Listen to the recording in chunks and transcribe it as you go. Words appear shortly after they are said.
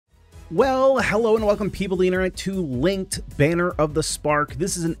Well, hello and welcome people of the internet to Linked, Banner of the Spark.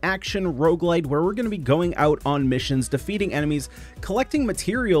 This is an action roguelite where we're going to be going out on missions, defeating enemies, collecting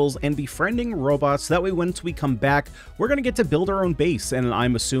materials, and befriending robots. That way once we come back, we're going to get to build our own base, and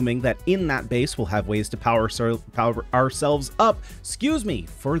I'm assuming that in that base we'll have ways to power ourselves up,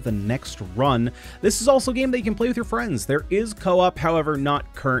 for the next run. This is also a game that you can play with your friends. There is co-op, however,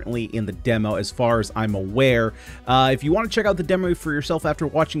 not currently in the demo as far as I'm aware. If you want to check out the demo for yourself after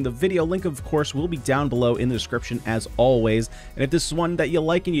watching the video, link of course will be down below in the description as always. And if this is one that you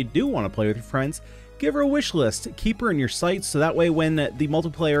like and you do want to play with your friends, give her a wish list, keep her in your sights, so that way when the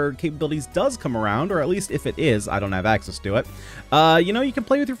multiplayer capabilities does come around, or at least if it is, I don't have access to it, you know, you can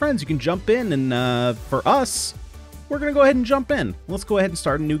play with your friends, you can jump in, and for us, we're gonna go ahead and jump in. Let's go ahead and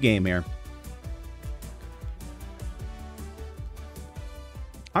start a new game here.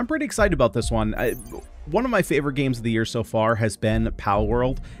 I'm pretty excited about this one. One of my favorite games of the year so far has been Pal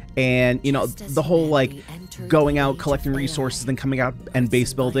World, and you know, the whole like going out collecting resources then coming out and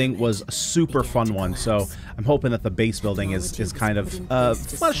base building was a super fun one. So I'm hoping that the base building is kind of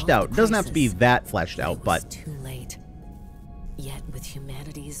fleshed out. It doesn't have to be that fleshed out, but too late. Yet with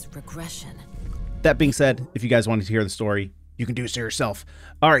humanity's regression. That being said, if you guys wanted to hear the story, you can do so yourself.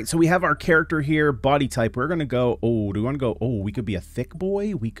 All right, so we have our character here, body type. We're gonna go. Oh, do we want to go? Oh, we could be a thick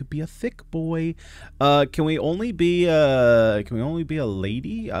boy. We could be a thick boy. Can we only be a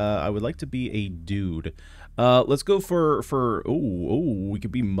lady? I would like to be a dude. Let's go for. Oh, we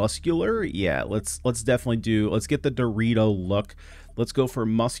could be muscular. Yeah, let's definitely do. Let's get the Dorito look. Let's go for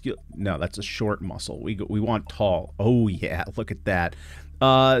muscular. No, that's a short muscle. We want tall. Oh yeah, look at that.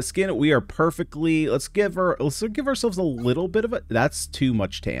 Skin, we are perfectly. Let's give ourselves a little bit of a. That's too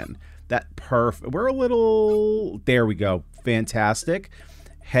much tan. We're a little. There we go. Fantastic.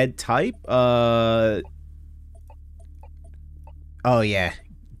 Head type. Oh yeah.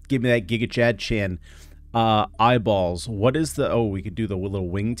 Give me that Giga Chad chin. Eyeballs. What is the? Oh, we could do the little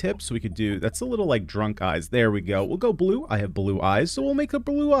wingtips. We could do. That's a little like drunk eyes. There we go. We'll go blue. I have blue eyes, so we'll make the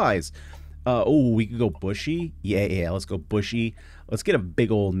blue eyes. Oh, we could go bushy. Yeah, let's go bushy. Let's get a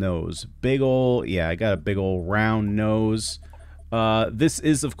big old nose. Yeah, I got a big old round nose. This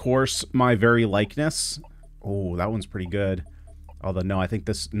is, of course, my very likeness. Oh, that one's pretty good. Although, no, I think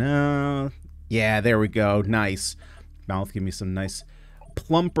this... No. Yeah, there we go. Nice. Mouth, give me some nice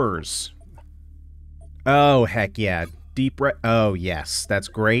plumpers. Oh, heck yeah. Deep red... Oh, yes. That's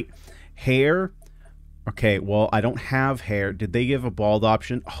great. Hair. Okay, well, I don't have hair. Did they give a bald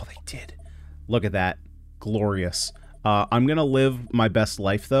option? Oh, they did. Look at that. Glorious. I'm going to live my best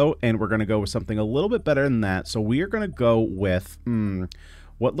life, though, and we're going to go with something a little bit better than that. So we are going to go with,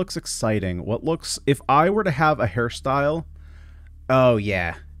 what looks exciting? What looks, if I were to have a hairstyle, oh,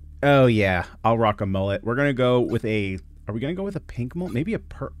 yeah. Oh, yeah. I'll rock a mullet. We're going to go with a, are we going to go with a pink mullet? Maybe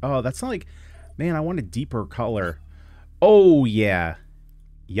oh, that's not like, man, I want a deeper color. Oh, yeah.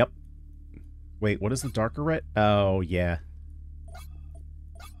 Yep. Wait, what is the darker red? Oh, yeah.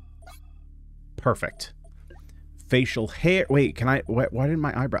 Perfect. Facial hair. Wait, can I... Why didn't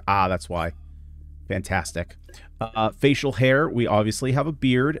my eyebrow... Ah, that's why. Fantastic. Facial hair. We obviously have a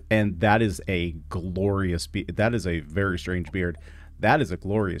beard, and that is a glorious... That is a very strange beard. That is a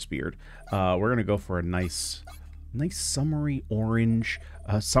glorious beard. We're going to go for a nice summery orange.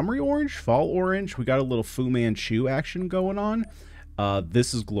 Summery orange? Fall orange? We got a little Fu Manchu action going on.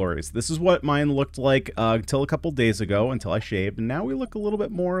 This is glorious. This is what mine looked like until a couple days ago, until I shaved, and now we look a little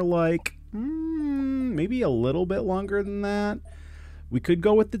bit more like... maybe a little bit longer than that. We could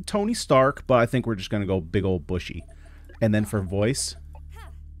go with the Tony Stark, but I think we're just going to go big old bushy. And then for voice...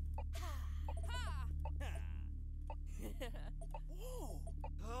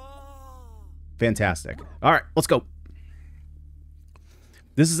 Fantastic. All right, let's go.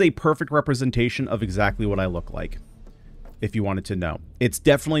 This is a perfect representation of exactly what I look like, if you wanted to know. It's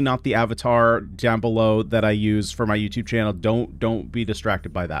definitely not the avatar down below that I use for my YouTube channel. Don't be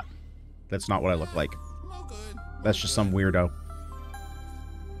distracted by that. That's not what I look like. That's just some weirdo.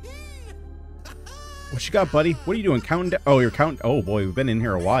 What you got, buddy? What are you doing? Counting down? Oh, you're counting. Oh, boy, we've been in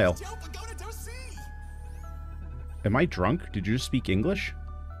here a while. Am I drunk? Did you just speak English?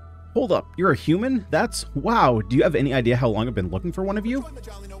 Hold up. You're a human? That's... Wow. Do you have any idea how long I've been looking for one of you?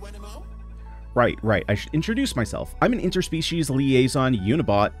 Right. I should introduce myself. I'm an interspecies liaison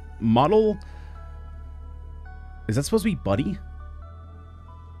Unibot model... Is that supposed to be Buddy?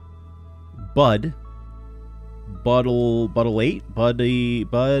 Bud 8?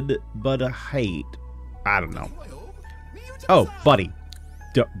 Bud height. I don't know. Oh, Buddy.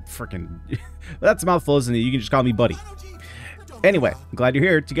 Frickin' that's a mouthful, isn't it? You can just call me Buddy. Anyway, I'm glad you're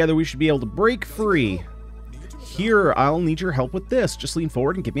here. Together we should be able to break free. Here, I'll need your help with this. Just lean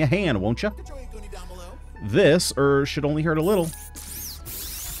forward and give me a hand, won't you? This, should only hurt a little.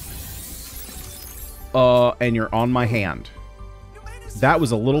 And you're on my hand. That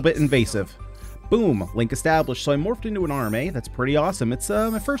was a little bit invasive. Boom, link established. So I morphed into an arm, eh? That's pretty awesome. It's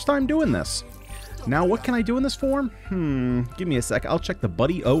my first time doing this. Now, what can I do in this form? Give me a sec. I'll check the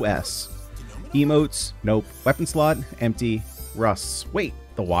Buddy OS. Emotes, nope. Weapon slot, empty. Rusts. Wait,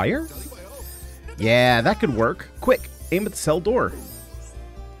 the wire? Yeah, that could work. Quick, aim at the cell door.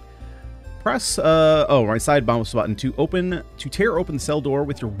 Press, right side mouse button to tear open the cell door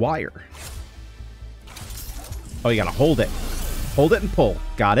with your wire. Oh, you gotta hold it. Hold it and pull.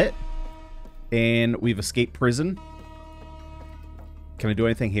 Got it. And we've escaped prison. Can I do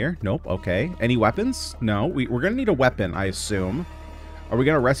anything here? Nope. Okay. Any weapons? No. We're gonna need a weapon, I assume. Are we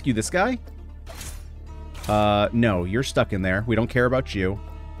gonna rescue this guy? No. You're stuck in there. We don't care about you.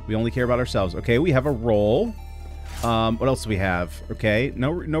 We only care about ourselves. Okay, we have a roll. What else do we have? Okay. No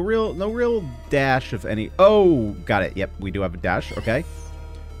real dash of any... Oh, got it. Yep, we do have a dash. Okay.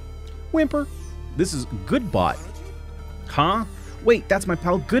 Whimper. This is Goodbot. Huh? Wait, that's my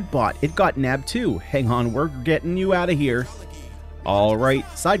pal Goodbot. It got nabbed too. Hang on, we're getting you out of here. All right,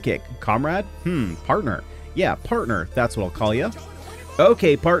 sidekick. Comrade? Partner. Yeah, partner. That's what I'll call you.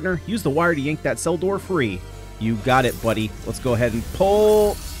 Okay, partner. Use the wire to yank that cell door free. You got it, buddy. Let's go ahead and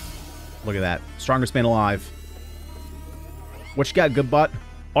pull. Look at that. Strongest man alive. What you got, Goodbot?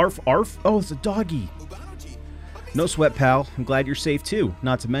 Arf, arf? Oh, it's a doggy. No sweat, pal. I'm glad you're safe, too.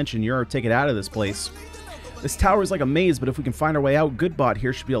 Not to mention, you're our ticket out of this place. This tower is like a maze, but if we can find our way out, Goodbot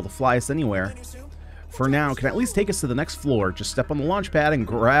here should be able to fly us anywhere. For now, can at least take us to the next floor. Just step on the launch pad and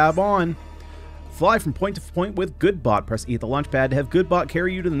grab on. Fly from point to point with Goodbot. Press E at the launch pad to have Goodbot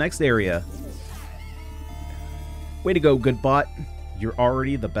carry you to the next area. Way to go, Goodbot. You're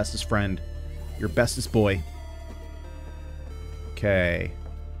already the bestest friend. Your bestest boy. Okay.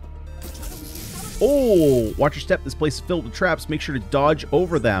 Oh, watch your step. This place is filled with traps. Make sure to dodge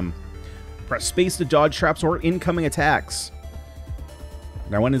over them. Press space to dodge traps or incoming attacks.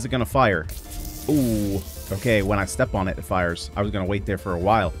 Now, when is it going to fire? Ooh. Okay, when I step on it, it fires. I was going to wait there for a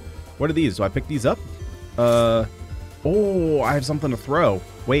while. What are these? Do I pick these up? Oh, I have something to throw.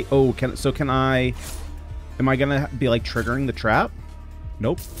 Wait, can I... Am I going to be, like, triggering the trap?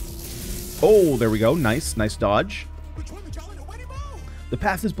 Nope. Oh, there we go. Nice. Nice dodge. The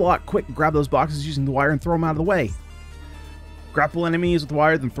path is blocked. Quick, grab those boxes using the wire and throw them out of the way. Grapple enemies with the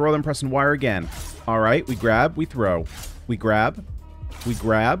wire, then throw them pressing wire again. Alright, we grab, we throw. We grab, we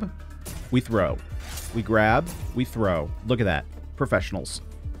grab, we throw. We grab, we throw. Look at that. Professionals.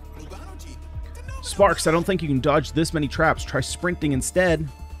 Sparks, I don't think you can dodge this many traps. Try sprinting instead.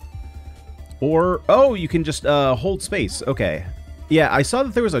 Or, oh, you can just hold space. Okay. Yeah, I saw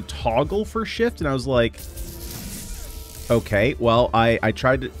that there was a toggle for shift, and I was like... Okay, well, I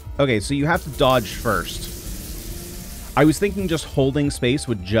tried to... Okay, so you have to dodge first. I was thinking just holding space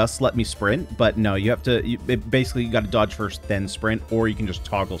would just let me sprint, but no, you have to... Basically, you got to dodge first, then sprint, or you can just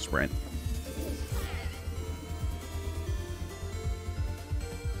toggle sprint.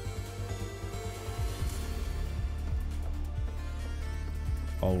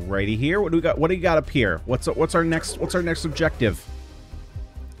 Alrighty here. What do we got? What do you got up here? What's our next objective?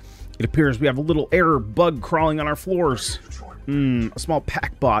 It appears we have a little error bug crawling on our floors. A small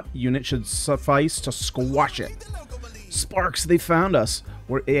pack bot unit should suffice to squash it. Sparks, they found us.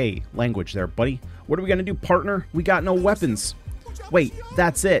 Hey, language there, buddy. What are we gonna do, partner? We got no weapons. Wait,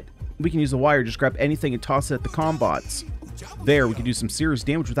 that's it. We can use the wire, just grab anything and toss it at the Combots. There, we can do some serious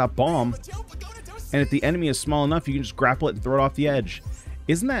damage without bomb. And if the enemy is small enough, you can just grapple it and throw it off the edge.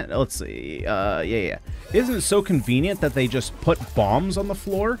 Isn't that, let's see, yeah. Isn't it so convenient that they just put bombs on the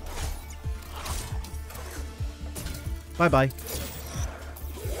floor? Bye-bye.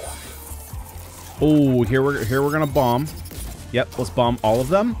 Oh, here we're gonna bomb. Yep, let's bomb all of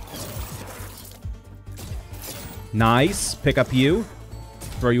them. Nice. Pick up you.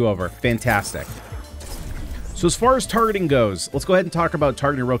 Throw you over. Fantastic. So as far as targeting goes, let's go ahead and talk about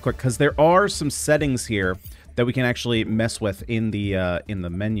targeting real quick, because there are some settings here that we can actually mess with in the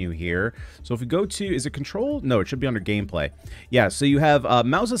menu here. So if we go to, is it control? No, it should be under gameplay. Yeah, so you have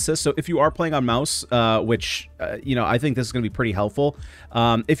mouse assist. So if you are playing on mouse, which, you know, I think this is going to be pretty helpful.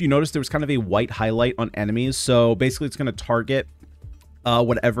 If you notice, there was kind of a white highlight on enemies. So basically it's going to target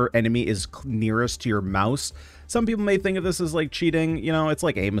whatever enemy is nearest to your mouse. Some people may think of this as like cheating, you know, it's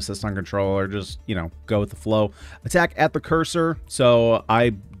like aim assist on control, or just, you know, go with the flow. Attack at the cursor. So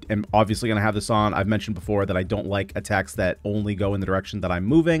I am obviously going to have this on. I've mentioned before that I don't like attacks that only go in the direction that I'm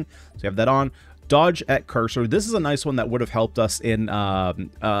moving. So you have that on. Dodge at cursor. This is a nice one that would have helped us in,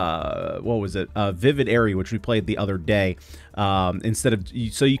 what was it? Vivid Area, which we played the other day. Instead of,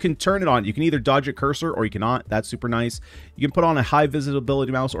 so you can turn it on. You can either dodge at cursor or you cannot. That's super nice. You can put on a high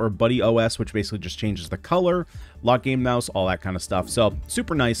visibility mouse or a Buddy OS, which basically just changes the color, lock game mouse, all that kind of stuff. So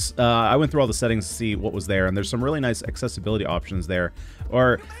super nice. I went through all the settings to see what was there, and there's some really nice accessibility options there,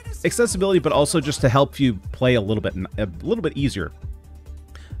 or accessibility, but also just to help you play a little bit easier.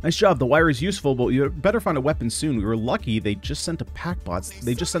 Nice job. The wire is useful, but you better find a weapon soon. We were lucky they just sent packbots.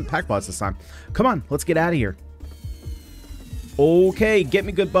 They just sent packbots this time. Come on, let's get out of here. Okay, get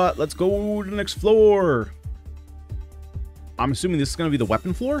me good bot. Let's go to the next floor. I'm assuming this is going to be the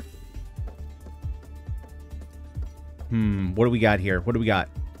weapon floor? What do we got here? What do we got?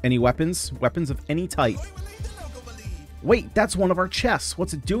 Any weapons? Weapons of any type. Wait, that's one of our chests.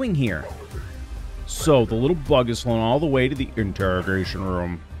 What's it doing here? So, the little bug is flown all the way to the interrogation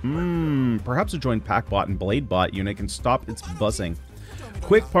room. Perhaps a joint Packbot and Bladebot unit can stop its buzzing.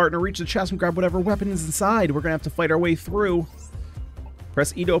 Quick, partner, reach the chest and grab whatever weapon is inside. We're gonna have to fight our way through.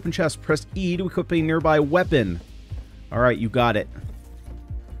 Press E to open chest. Press E to equip a nearby weapon. Alright, you got it.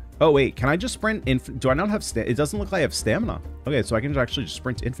 Oh, wait, can I just sprint? Do I not have it doesn't look like I have stamina. Okay, so I can actually just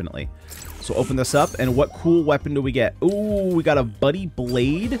sprint infinitely. So open this up, and what cool weapon do we get? Ooh, we got a Buddy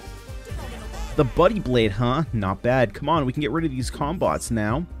Blade. The Buddy Blade, huh? Not bad. Come on, we can get rid of these Combots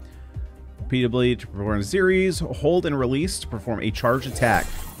now. Repeatedly to perform a series. Hold and release to perform a charge attack.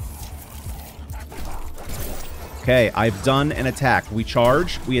 Okay, I've done an attack. We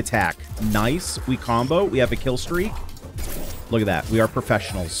charge, we attack. Nice. We combo. We have a kill streak. Look at that. We are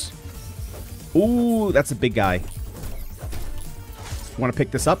professionals. Ooh, that's a big guy. Want to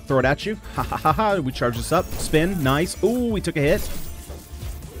pick this up? Throw it at you? Ha ha ha ha. We charge this up. Spin. Nice. Ooh, we took a hit.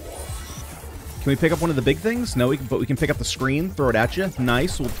 Can we pick up one of the big things? No, but we can pick up the screen, throw it at you.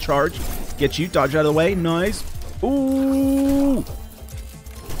 Nice. We'll charge. Get you. Dodge out of the way. Nice. Ooh.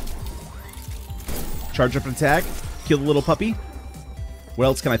 Charge up an attack. Kill the little puppy. What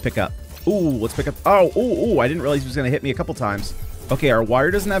else can I pick up? Ooh, let's pick up... Oh, ooh, I didn't realize he was going to hit me a couple times. Okay, our wire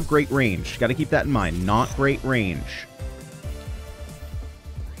doesn't have great range. Got to keep that in mind. Not great range.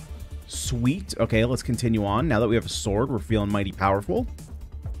 Sweet. Okay, let's continue on. Now that we have a sword, we're feeling mighty powerful.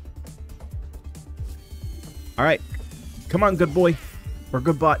 Alright. Come on, good boy. Or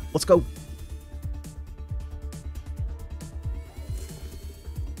good bot. Let's go.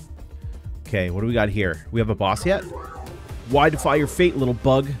 Okay, what do we got here? We have a boss yet? Why defy your fate, little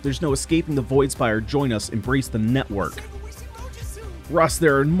bug? There's no escaping the Void Spire. Join us. Embrace the network. Russ,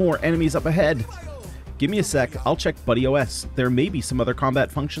 there are more enemies up ahead. Give me a sec. I'll check Buddy OS. There may be some other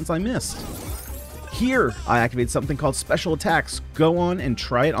combat functions I missed. Here, I activate something called Special Attacks. Go on and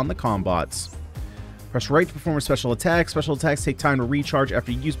try it on the Combots. Press right to perform a special attack. Special attacks take time to recharge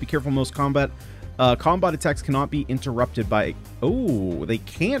after you use. Be careful, most combat attacks cannot be interrupted by... Oh, they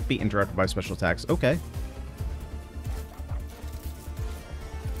can't be interrupted by special attacks. Okay.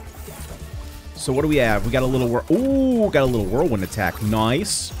 So what do we have? We got a little... Ooh, got a little whirlwind attack.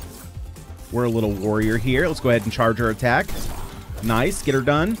 Nice. We're a little warrior here. Let's go ahead and charge our attack. Nice. Get her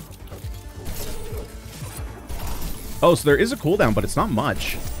done. Oh, so there is a cooldown, but it's not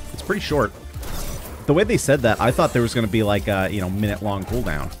much. It's pretty short. The way they said that, I thought there was going to be like a, you know, minute-long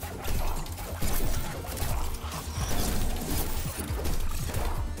cooldown.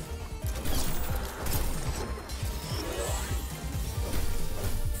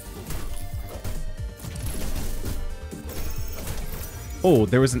 Oh,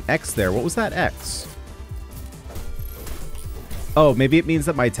 there was an X there. What was that X? Oh, maybe it means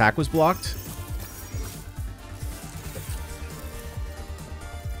that my attack was blocked?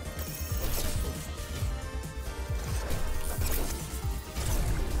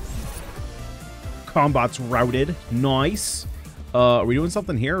 Combots routed. Nice. Are we doing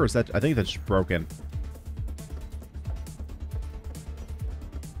something here, or is that... I think that's just broken.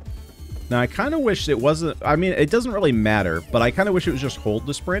 Now, I kind of wish it wasn't... I mean, it doesn't really matter, but I kind of wish it was just hold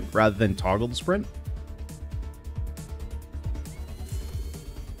the sprint rather than toggle the sprint.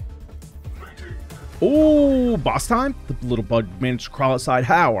 Oh, boss time? The little bug managed to crawl outside.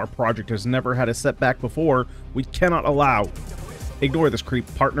 How? Our project has never had a setback before. We cannot allow. Ignore this creep,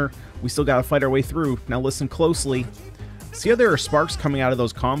 partner. We still gotta fight our way through. Now listen closely. See how there are sparks coming out of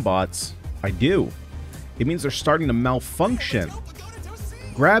those Combots? I do. It means they're starting to malfunction.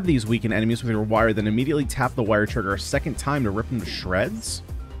 Grab these weakened enemies with your wire, then immediately tap the wire trigger a second time to rip them to shreds.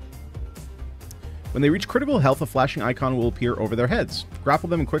 When they reach critical health, a flashing icon will appear over their heads. Grapple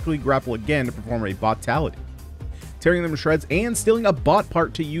them and quickly grapple again to perform a botality, tearing them to shreds and stealing a bot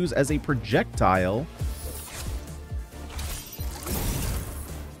part to use as a projectile.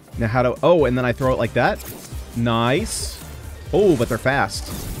 Now how do... Oh, and then I throw it like that. Nice. Oh, but they're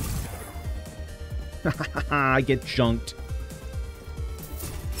fast. I get junked.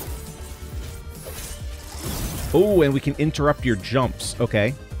 Oh, and we can interrupt your jumps.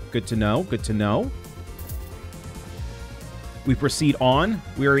 Okay. Good to know. Good to know. We proceed on.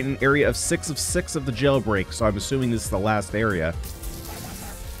 We are in an area of 6 of 6 of the jailbreak, so I'm assuming this is the last area.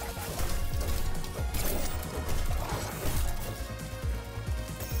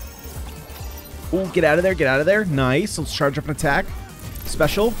 Oh, get out of there. Get out of there. Nice. Let's charge up an attack.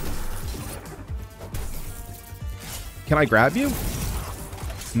 Special. Can I grab you?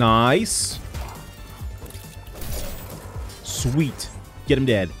 Nice. Sweet. Get him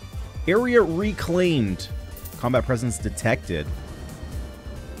dead. Area reclaimed. Combat presence detected.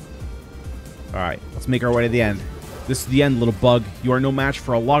 Alright, let's make our way to the end. This is the end, little bug. You are no match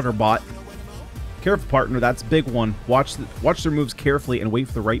for a logger bot. Careful, partner. That's a big one. Watch their moves carefully and wait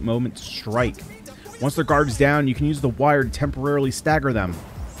for the right moment to strike. Once their guard is down, you can use the wire to temporarily stagger them.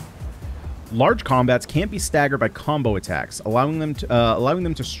 Large combats can't be staggered by combo attacks, allowing them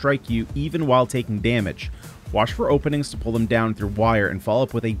to strike you even while taking damage. Watch for openings to pull them down through wire and follow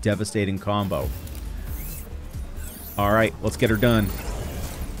up with a devastating combo. Alright, let's get her done.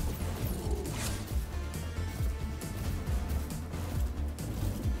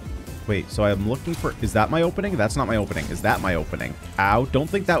 Wait, so I'm looking for... Is that my opening? That's not my opening. Is that my opening? Ow, don't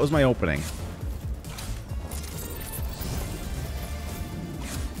think that was my opening.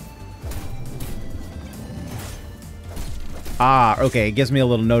 Ah, okay, it gives me a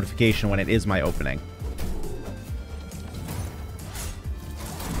little notification when it is my opening.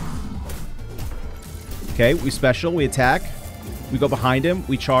 Okay, we special, we attack, we go behind him,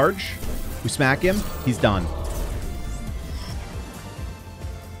 we charge, we smack him, he's done.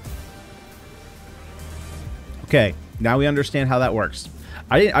 Okay, now we understand how that works.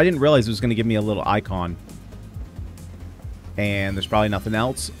 I didn't realize it was going to give me a little icon. And there's probably nothing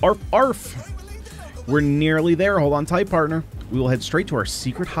else. Arf, arf! We're nearly there. Hold on tight, partner. We will head straight to our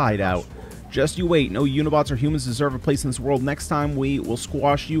secret hideout. Just you wait. No Unibots or humans deserve a place in this world. Next time, we will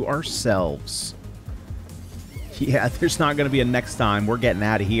squash you ourselves. Yeah, there's not going to be a next time. We're getting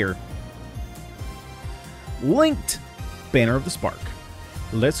out of here. Linked. Banner of the Spark.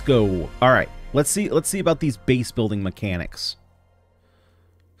 Let's go. All right. Let's see about these base building mechanics.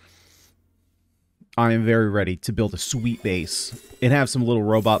 I am very ready to build a sweet base and have some little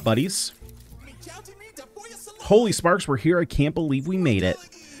robot buddies. Holy Sparks, we're here. I can't believe we made it.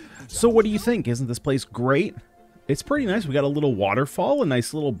 So what do you think? Isn't this place great? It's pretty nice. We got a little waterfall, a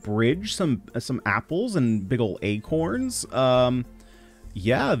nice little bridge, some apples and big old acorns.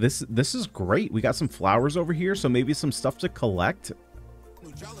 Yeah, this is great. We got some flowers over here, so maybe some stuff to collect.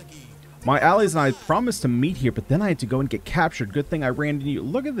 My allies and I promised to meet here, but then I had to go and get captured. Good thing I ran into you.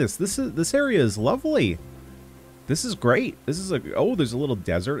 Look at this. This area is lovely. This is great. This is oh, there's a little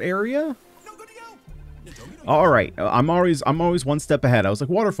desert area. All right, I'm always one step ahead. I was like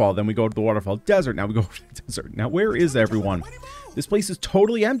waterfall, then we go to the waterfall. Desert, now we go to the desert. Now where is everyone? This place is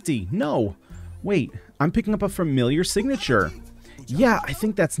totally empty. No, wait, I'm picking up a familiar signature. Yeah, I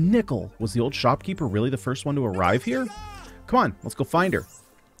think that's Nickel. Was the old shopkeeper really the first one to arrive here? Come on, let's go find her.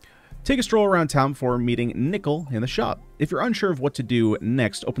 Take a stroll around town before meeting Nickel in the shop. If you're unsure of what to do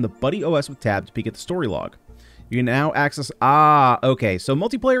next, open the Buddy OS with tab to peek at the story log. You can now access... Ah, okay. So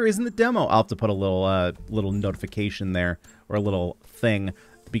multiplayer is in the demo. I'll have to put a little notification there, or a little thing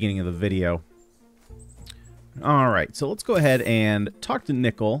at the beginning of the video. All right, so let's go ahead and talk to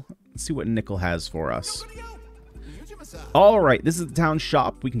Nickel. Let's see what Nickel has for us. All right, this is the town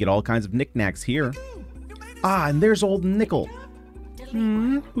shop. We can get all kinds of knickknacks here. Ah, and there's old Nickel.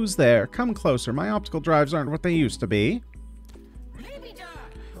 Who's there? Come closer. My optical drives aren't what they used to be.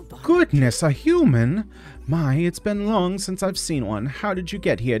 Goodness, a human? My, it's been long since I've seen one. How did you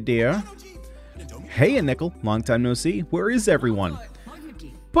get here, dear? Hey, Nickel. Long time no see. Where is everyone?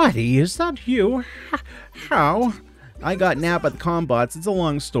 Buddy, is that you? How? I got nabbed by the Combots. It's a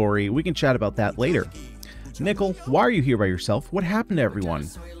long story. We can chat about that later. Nickel, why are you here by yourself? What happened to everyone?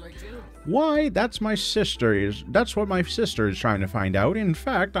 Why, that's my sister. That's what my sister is trying to find out. In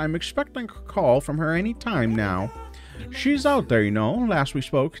fact, I'm expecting a call from her any time now. She's out there, you know. Last we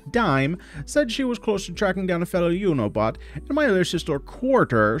spoke, Dime said she was close to tracking down a fellow Unobot, and my other sister,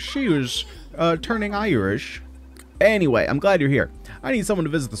 Quarter, she was turning Irish. Anyway, I'm glad you're here. I need someone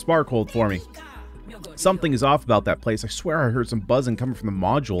to visit the Sparkhold for me. Something is off about that place. I swear I heard some buzzing coming from the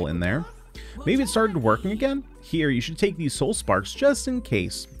module in there. Maybe it started working again? Here, you should take these soul sparks just in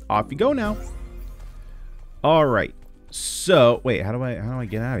case. Off you go now. Alright. So, wait, how do I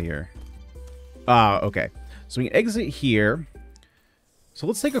get out of here? Okay. So we can exit here. So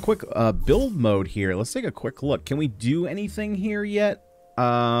let's take a quick build mode here. Let's take a quick look. Can we do anything here yet?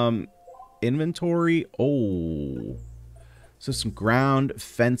 Inventory. Oh. So some ground,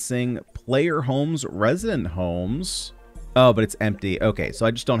 fencing, player homes, resident homes. Oh, but it's empty. Okay, so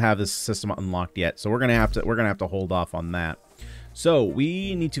I just don't have this system unlocked yet. So we're gonna have to hold off on that. So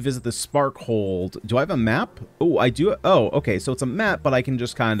we need to visit the Sparkhold. Do I have a map? Oh, I do. Oh, okay. So it's a map, but I can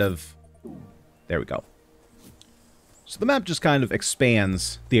just kind of. There we go. So the map just kind of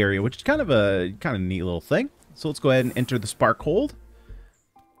expands the area, which is kind of a neat little thing. So let's go ahead and enter the Sparkhold,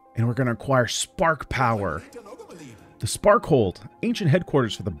 and we're gonna acquire Spark Power. The Sparkhold, ancient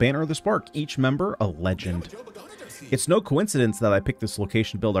headquarters for the Banner of the Spark. Each member a legend. It's no coincidence that I picked this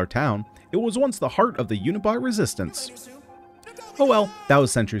location to build our town. It was once the heart of the Unibot resistance. Oh well, that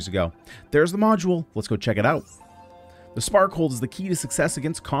was centuries ago. There's the module. Let's go check it out. The Sparkhold is the key to success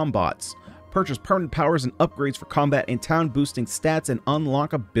against Combots. Purchase permanent powers and upgrades for combat and town boosting stats and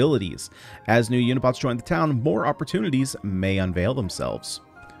unlock abilities. As new Unibots join the town, more opportunities may unveil themselves.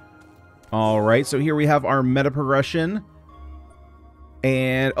 Alright, so here we have our meta progression.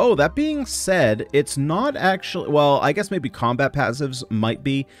 And, oh, that being said, it's not actually, well, I guess maybe combat passives might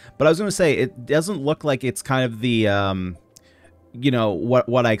be, but I was going to say, it doesn't look like it's kind of the, you know,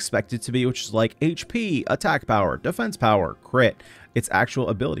 what I expect it to be, which is like HP, attack power, defense power, crit. It's actual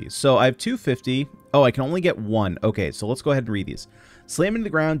abilities. So I have 250. Oh, I can only get one. Okay, so let's go ahead and read these. Slam into the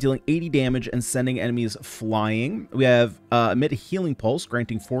ground, dealing 80 damage and sending enemies flying. We have emit a healing pulse,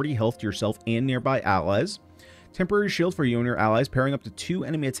 granting 40 health to yourself and nearby allies. Temporary shield for you and your allies, pairing up to 2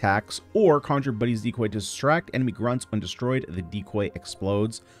 enemy attacks, or conjure buddy's decoy to distract enemy grunts. When destroyed, the decoy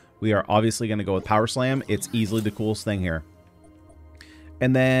explodes. We are obviously going to go with Power Slam. It's easily the coolest thing here.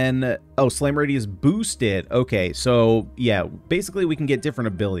 And then, oh, Slam Radius boosted. Okay, so, yeah, basically we can get different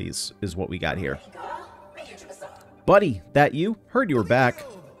abilities is what we got here. Buddy, that you? Heard you were back.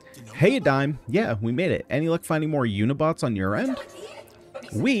 Hey, Dime. Yeah, we made it. Any luck finding more Unibots on your end?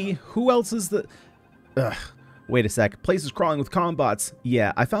 We? Who else is the... Ugh. Wait a sec. Place is crawling with Combots.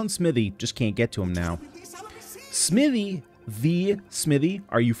 Yeah, I found Smithy. Just can't get to him now. Smithy? The Smithy?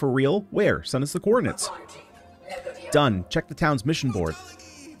 Are you for real? Where? Send us the coordinates. Done. Check the town's mission board.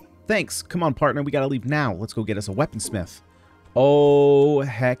 Thanks. Come on, partner. We gotta leave now. Let's go get us a weaponsmith. Oh,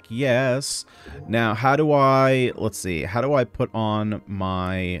 heck yes. Now, how do I... Let's see. How do I put on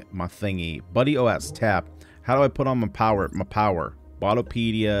my thingy? Buddy OS. Tap. How do I put on my power?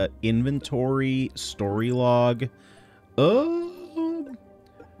 Botopedia, inventory, story log. How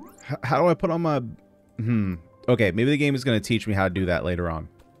do I put on my... Okay, maybe the game is going to teach me how to do that later on.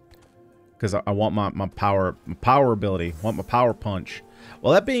 Because I want my power ability. I want my power punch.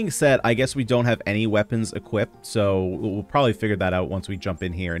 Well, that being said, I guess we don't have any weapons equipped. So we'll probably figure that out once we jump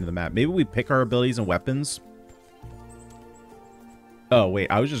in here into the map. Maybe we pick our abilities and weapons. Oh,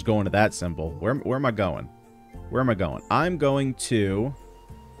 wait. I was just going to that symbol. Where am I going? Where am I going? I'm going to...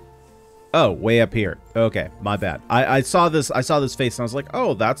 Oh, way up here. Okay, my bad. I saw this face and I was like,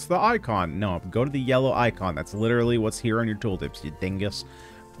 oh, that's the icon. No, go to the yellow icon. That's literally what's here on your tooltips, you dingus.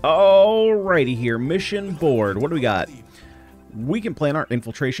 Alrighty here. Mission board. What do we got? We can plan our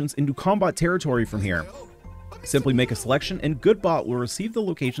infiltrations into combat territory from here. Simply make a selection and Goodbot will receive the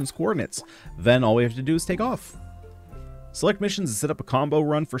location's coordinates. Then all we have to do is take off. Select missions and set up a combo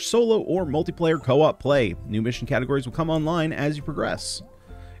run for solo or multiplayer co-op play. New mission categories will come online as you progress.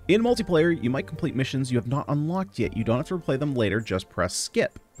 In multiplayer, you might complete missions you have not unlocked yet. You don't have to replay them later, just press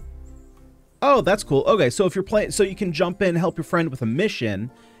skip. Oh, that's cool. Okay, so if you're playing, so you can jump in, help your friend with a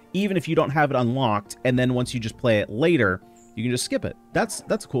mission, even if you don't have it unlocked, and then once you just play it later, you can just skip it. That's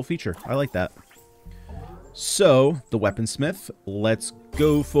a cool feature. I like that. So, the weaponsmith, let's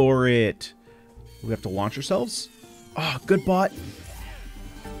go for it. We have to launch ourselves. Oh, good bot.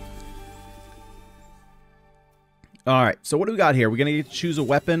 Alright, so what do we got here? We're going to get to choose a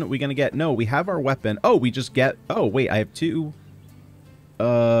weapon. We're going to get... No, we have our weapon. Oh, we just get... Oh, wait, I have two.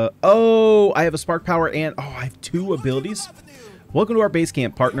 Oh, I have a spark power and... Oh, I have 2 abilities. Welcome to our base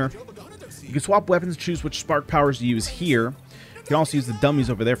camp, partner. You can swap weapons and choose which spark powers to use here. You can also use the dummies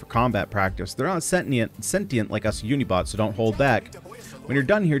over there for combat practice. They're not sentient like us Unibots, so don't hold back. When you're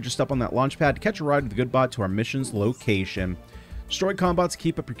done here, just step on that launch pad to catch a ride with the Goodbot to our mission's location. Destroy Combots,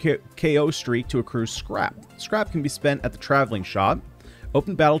 keep up your KO streak to accrue scrap. Scrap can be spent at the traveling shop.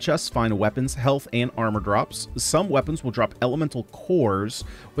 Open battle chests, find weapons, health, and armor drops. Some weapons will drop elemental cores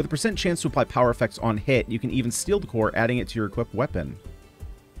with a % chance to apply power effects on hit. You can even steal the core, adding it to your equipped weapon.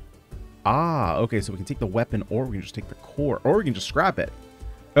 Ah, okay, so we can take the weapon, or we can just take the core, or we can just scrap it.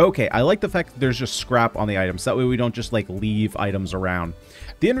 Okay, I like the fact that there's just scrap on the items. That way we don't just, like, leave items around.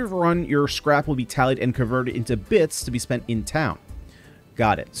 At the end of the run, your scrap will be tallied and converted into bits to be spent in town.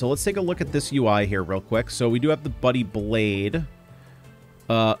 Got it. So let's take a look at this UI here real quick. So we do have the Buddy Blade.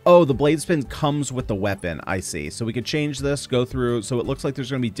 Oh, the blade spin comes with the weapon. I see. So we could change this, go through. So it looks like there's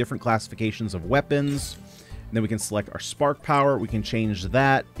going to be different classifications of weapons. And then we can select our spark power. We can change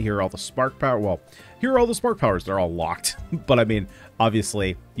that. Here are all the spark power. Well, here are all the spark powers. They're all locked. But I mean,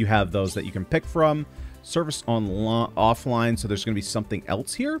 obviously, you have those that you can pick from. Service on offline. So there's going to be something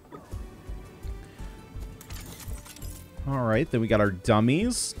else here. All right. Then we got our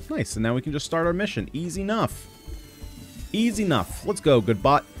dummies. Nice. And now we can just start our mission. Easy enough. Easy enough. Let's go, good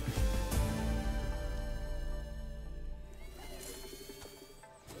bot.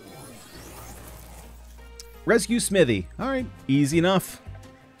 Rescue Smithy. All right. Easy enough.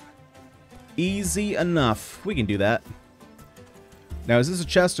 Easy enough. We can do that. Now, is this a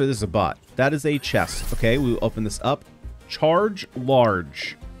chest or is this a bot? That is a chest. Okay, we'll open this up. Charge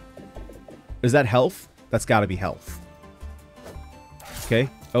large. Is that health? That's got to be health. Okay.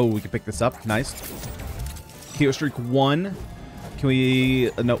 Oh, we can pick this up. Nice. Hero Streak 1. Can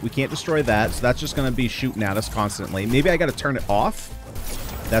we... no, we can't destroy that. So that's just going to be shooting at us constantly. Maybe I got to turn it off.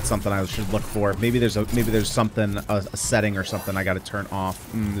 That's something I should look for. Maybe there's something, a setting or something I got to turn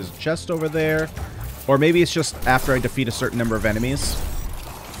off. There's a chest over there. Or maybe it's just after I defeat a certain number of enemies.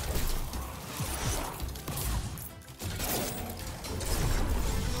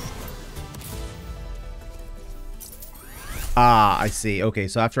 Ah, I see. Okay,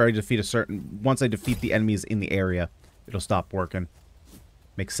 so after I defeat a certain... once I defeat the enemies in the area, it'll stop working.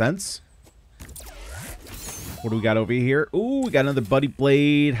 Makes sense? What do we got over here? Ooh, we got another Buddy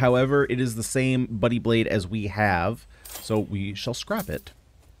Blade. However, it is the same Buddy Blade as we have, so we shall scrap it.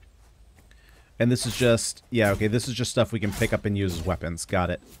 And this is just... yeah, okay, this is just stuff we can pick up and use as weapons. Got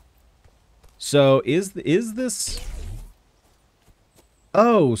it. So, is this...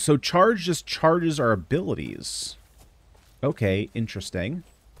 oh, so charge just charges our abilities. Okay, interesting.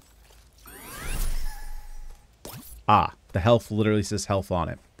 Ah, the health literally says health on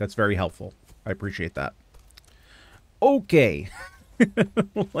it. That's very helpful. I appreciate that. Okay.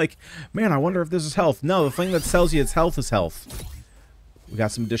 Like, man, I wonder if this is health. No, the thing that tells you it's health is health. We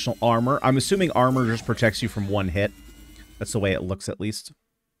got some additional armor. I'm assuming armor just protects you from one hit. That's the way it looks, at least.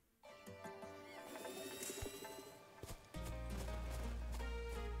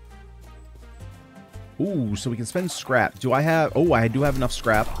 Ooh, so we can spend scrap. Do I have... oh, I do have enough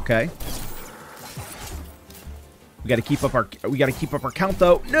scrap. Okay. We got to keep up our count,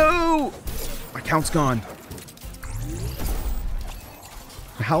 though. No! My count's gone.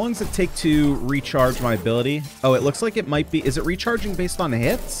 How long does it take to recharge my ability? Oh, it looks like it might be... is it recharging based on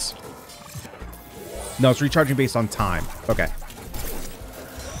hits? No, it's recharging based on time. Okay.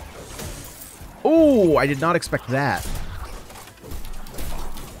 Oh, I did not expect that.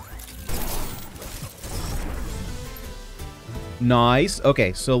 Nice.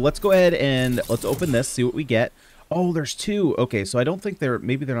 Okay, so let's go ahead and let's open this, see what we get. Oh, there's two. Okay, so I don't think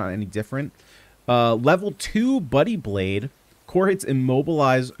maybe they're not any different. Level 2 Buddy Blade. Core hits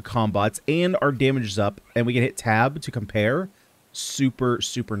immobilize Combots and our damage is up, and we can hit tab to compare. Super,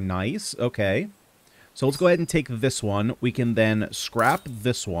 super nice. Okay. So let's go ahead and take this one. We can then scrap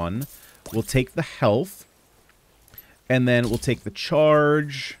this one. We'll take the health. And then we'll take the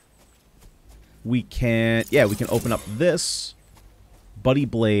charge. We can... yeah, we can open up this. Buddy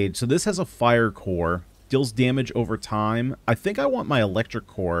Blade. So this has a fire core. Deals damage over time. I think I want my electric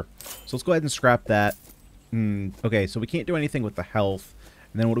core. So let's go ahead and scrap that. Okay, so we can't do anything with the health.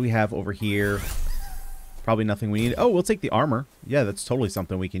 And then what do we have over here? Probably nothing we need. Oh, we'll take the armor. Yeah, that's totally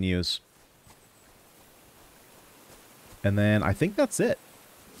something we can use. And then I think that's it.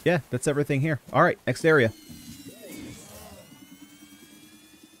 Yeah, that's everything here. All right, next area.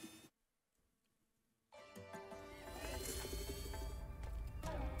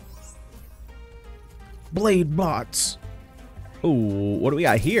 Blade bots. Ooh, what do we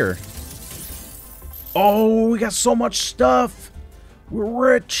got here? Oh, we got so much stuff. We're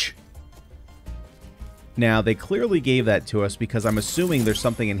rich. Now, they clearly gave that to us because I'm assuming there's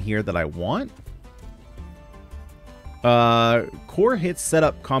something in here that I want. Core hits set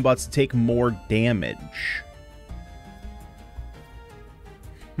up Combots to take more damage.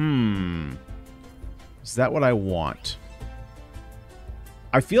 Is that what I want?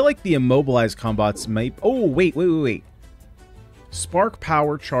 I feel like the immobilized Combots might... oh, wait. Spark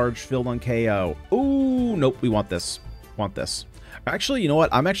power charge filled on KO. Ooh, nope, we want this. Actually, you know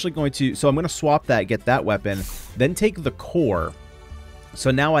what? I'm actually going to... so I'm going to swap that, get that weapon, then take the core.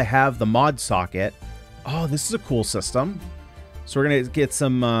 So now I have the mod socket. Oh, this is a cool system. So we're going to get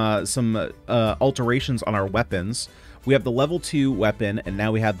some alterations on our weapons. We have the level 2 weapon, and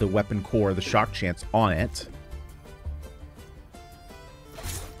now we have the weapon core, the shock chance on it.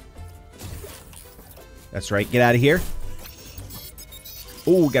 That's right. Get out of here.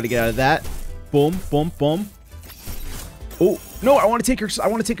 Oh, got to get out of that. Boom, boom, boom. Oh, no, I want to take your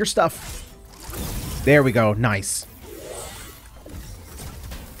stuff. There we go. Nice.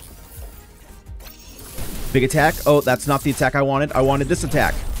 Big attack. Oh, that's not the attack I wanted. I wanted this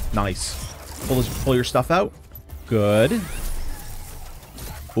attack. Nice. Pull your stuff out. Good.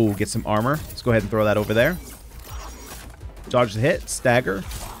 Oh, get some armor. Let's go ahead and throw that over there. Dodge the hit. Stagger.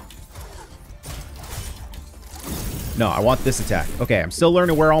 No, I want this attack. Okay, I'm still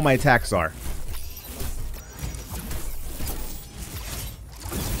learning where all my attacks are.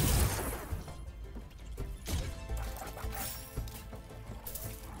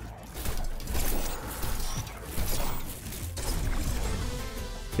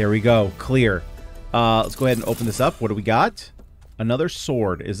 There we go. Clear. Let's go ahead and open this up. What do we got? Another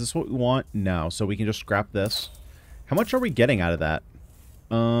sword. Is this what we want? No. So we can just scrap this. How much are we getting out of that?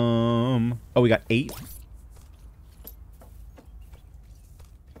 Oh, we got 8.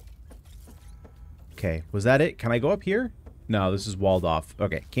 Okay. Was that it? Can I go up here? No, this is walled off.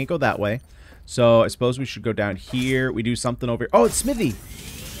 Okay. Can't go that way. So I suppose we should go down here. We do something over here. Oh, it's Smithy.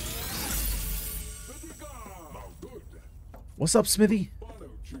 What's up, Smithy?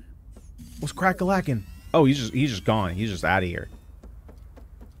 What's crack-a-lackin'? Oh, he's just gone. He's just out of here.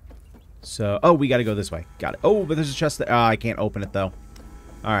 So, oh, we got to go this way. Got it. Oh, but there's a chest there. I can't open it, though.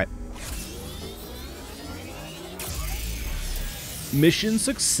 All right. Mission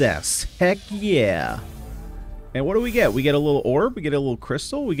success. Heck yeah. And what do we get? We get a little orb. We get a little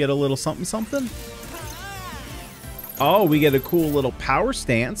crystal. We get a little something something. Oh, we get a cool little power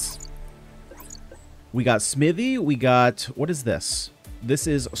stance. We got Smithy. We got... What is this? This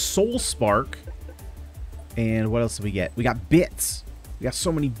is Soul Spark. And what else do we get? We got bits. We got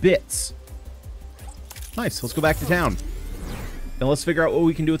so many bits. Nice. Let's go back to town. And let's figure out what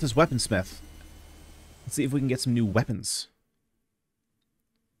we can do with this weaponsmith. Let's see if we can get some new weapons.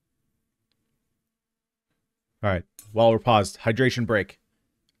 Alright. While we're paused, hydration break.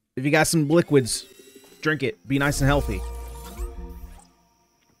 If you got some liquids, drink it. Be nice and healthy.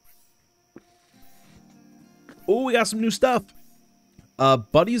 Oh, we got some new stuff.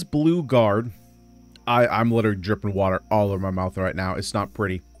 Buddy's blue guard. I'm literally dripping water all over my mouth right now. It's not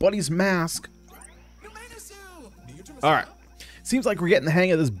pretty. Buddy's mask. Alright. Seems like we're getting the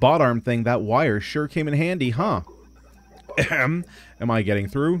hang of this bot arm thing. That wire sure came in handy, huh? Am I getting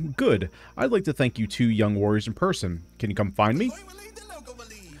through? Good. I'd like to thank you two young warriors in person. Can you come find me?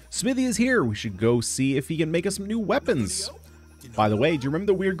 Smithy is here. We should go see if he can make us some new weapons. By the way, do you remember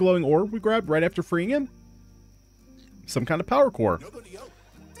the weird glowing orb we grabbed right after freeing him? Some kind of power core.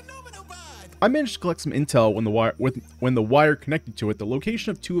 I managed to collect some intel when the wire connected to it, the location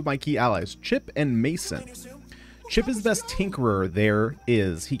of 2 of my key allies, Chip and Mason. Chip is the best tinkerer there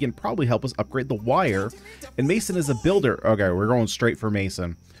is. He can probably help us upgrade the wire. And Mason is a builder. Okay, we're going straight for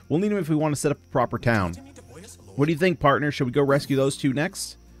Mason. We'll need him if we want to set up a proper town. What do you think, partner? Should we go rescue those 2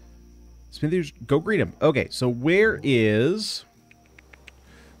 next? Smithy, go greet him. Okay, so where is...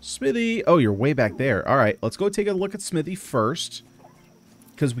 Smithy? Oh, you're way back there. Alright, let's go take a look at Smithy first.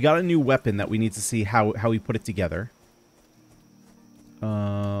 Because we got a new weapon that we need to see how we put it together.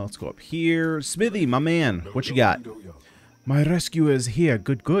 Let's go up here. Smithy, my man, what you got? My rescuer is here.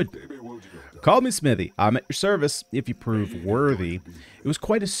 Good, good. Call me Smithy. I'm at your service, if you prove worthy. It was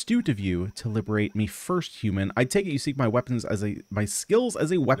quite astute of you to liberate me first, human. I take it you seek my weapons as my skills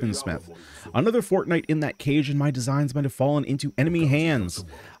as a weaponsmith. Another fortnight in that cage and my designs might have fallen into enemy hands.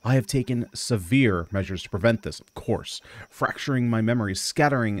 I have taken severe measures to prevent this, of course, fracturing my memories,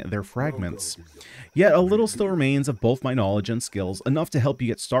 scattering their fragments. Yet a little still remains of both my knowledge and skills, enough to help you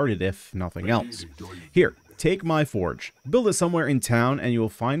get started, if nothing else. Here, take my forge. Build it somewhere in town, and you will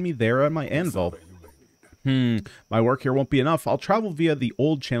find me there at my anvil. My work here won't be enough. I'll travel via the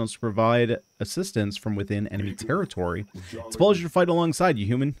old channels to provide assistance from within enemy territory. It's a pleasure to fight alongside you,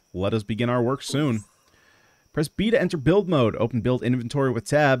 human. Let us begin our work soon. Press B to enter build mode. Open build inventory with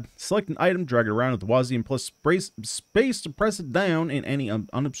tab. Select an item, drag it around with the WASD, and plus space to press it down in any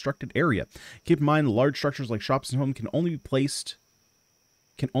unobstructed area. Keep in mind, large structures like shops and homes can only be placed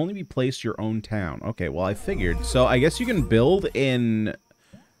your own town. Okay, well, I figured. So I guess you can build in...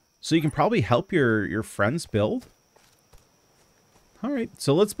 So you can probably help your friends build. Alright,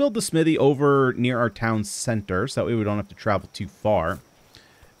 so let's build the smithy over near our town center, so that way we don't have to travel too far.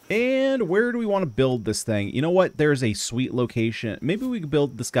 And where do we want to build this thing? You know what? There's a sweet location. Maybe we could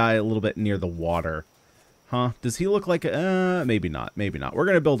build this guy a little bit near the water. Huh? Does he look like a... maybe not. Maybe not. We're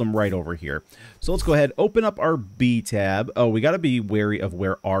going to build him right over here. So let's go ahead. Open up our B tab. Oh, we got to be wary of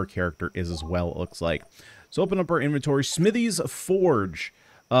where our character is as well, it looks like. So open up our inventory. Smithy's Forge.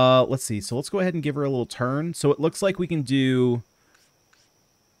 Let's see. So let's go ahead and give her a little turn. So it looks like we can do...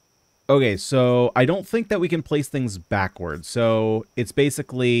 Okay, so I don't think that we can place things backwards. So it's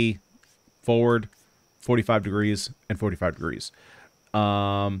basically forward, 45 degrees, and 45 degrees.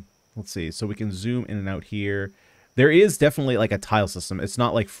 Let's see. So we can zoom in and out here. There is definitely like a tile system. It's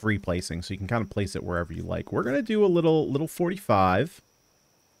not like free placing, so you can kind of place it wherever you like. We're gonna do a little 45,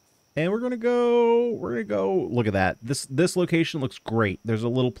 and we're gonna go. Look at that. This location looks great. There's a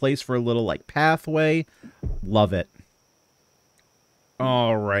little place for a little like pathway. Love it.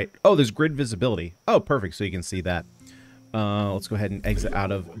 All right. Oh, there's grid visibility. Oh, perfect. So you can see that. Let's go ahead and exit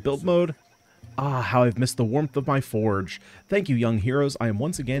out of build mode. Ah, how I've missed the warmth of my forge. Thank you, young heroes. I am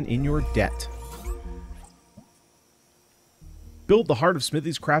once again in your debt. Build the heart of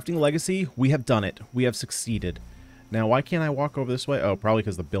Smithy's crafting legacy. We have done it. We have succeeded. Now, why can't I walk over this way? Oh, probably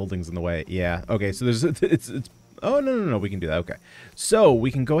because the building's in the way. Yeah. Okay, so there's... It's oh, no. We can do that. Okay. So, we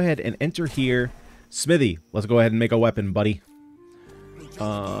can go ahead and enter here. Smithy, let's go ahead and make a weapon, buddy.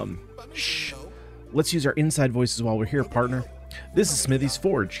 Shh. Let's use our inside voices while we're here, partner. This is Smithy's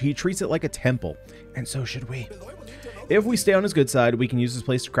forge. He treats it like a temple, and so should we. If we stay on his good side, we can use this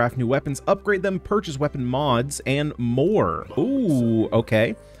place to craft new weapons, upgrade them, purchase weapon mods, and more. Ooh,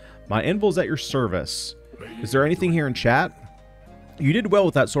 okay. My anvil's at your service. Is there anything here in chat? You did well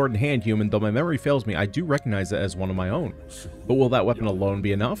with that sword in hand, human. Though my memory fails me, I do recognize it as one of my own. But will that weapon alone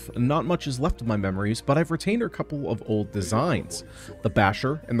be enough? Not much is left of my memories, but I've retained a couple of old designs. The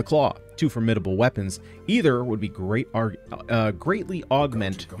Basher and the Claw, two formidable weapons. Either would be greatly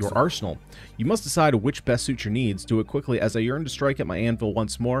augment your arsenal. You must decide which best suits your needs. Do it quickly as I yearn to strike at my anvil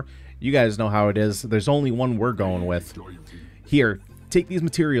once more. You guys know how it is. There's only one we're going with. Here, take these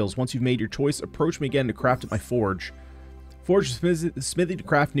materials. Once you've made your choice, approach me again to craft at my forge. Forge Smithy to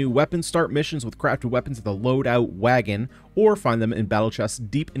craft new weapons. Start missions with crafted weapons at the loadout wagon, or find them in battle chests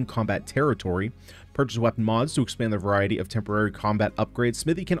deep in combat territory. Purchase weapon mods to expand the variety of temporary combat upgrades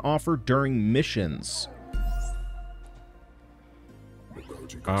Smithy can offer during missions.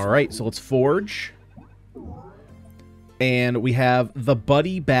 Alright, so let's forge. And we have the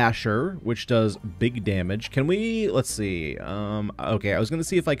Buddy Basher, which does big damage. Can we... Let's see. Okay, I was going to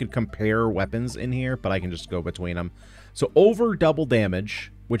see if I could compare weapons in here, but I can just go between them. So over double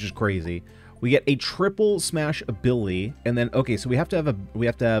damage, which is crazy. We get a triple smash ability, and then okay, so we have to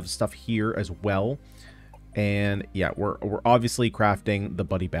have stuff here as well. And yeah, we're obviously crafting the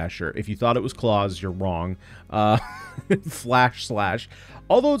Buddy Basher. If you thought it was claws, you're wrong. Flash slash.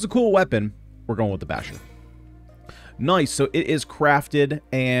 Although it's a cool weapon, we're going with the Basher. Nice, so it is crafted,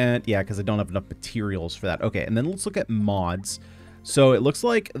 and yeah, because I don't have enough materials for that. Okay, and then let's look at mods. So it looks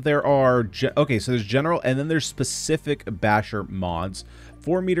like there are... Okay, so there's general, and then there's specific Basher mods.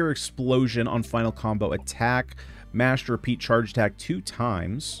 4-meter explosion on final combo attack. Mash to repeat charge attack 2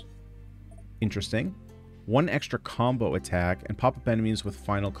 times. Interesting. 1 extra combo attack, and pop up enemies with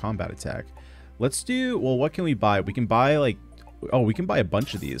final combat attack. Let's do... Well, what can we buy? We can buy, like... Oh, we can buy a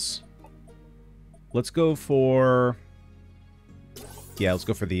bunch of these. Let's go for... Yeah, let's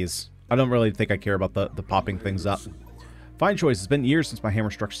go for these. I don't really think I care about the popping things up. Fine choice. It's been years since my hammer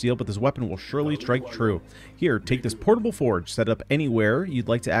struck steel, but this weapon will surely strike true. Here, take this portable forge. Set it up anywhere you'd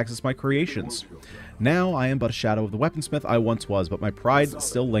like to access my creations. Now, I am but a shadow of the weaponsmith I once was, but my pride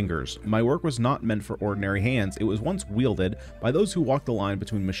still lingers. My work was not meant for ordinary hands. It was once wielded by those who walk the line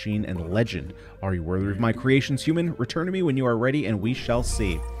between machine and legend. Are you worthy of my creations, human? Return to me when you are ready, and we shall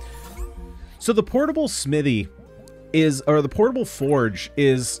see. So the portable smithy is, or the portable forge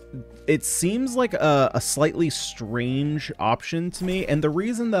is... It seems like a slightly strange option to me, and the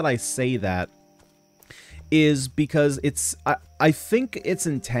reason that I say that is because it's... I think its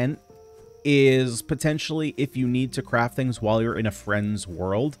intent is potentially if you need to craft things while you're in a friend's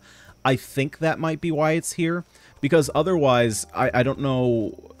world. I think that might be why it's here, because otherwise, I don't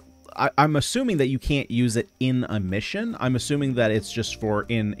know... I'm assuming that you can't use it in a mission. I'm assuming that it's just for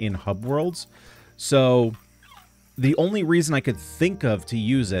in hub worlds. So... The only reason I could think of to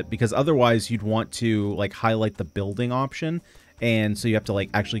use it, because otherwise you'd want to like highlight the building option, and so you have to like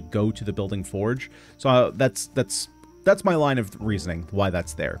actually go to the building forge. So that's my line of reasoning why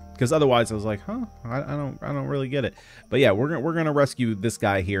that's there. Because otherwise I was like, huh, I don't really get it. But yeah, we're gonna rescue this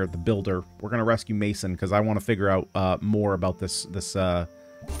guy here, the builder. We're gonna rescue Mason because I want to figure out more about this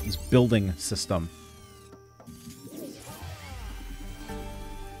building system.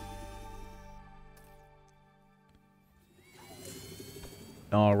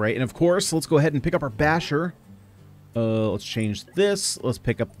 All right, and of course, let's go ahead and pick up our Basher. Let's change this. Let's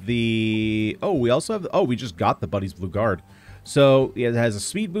pick up the... Oh, we also have... Oh, we just got the Buddy's Blue Guard. So, it has a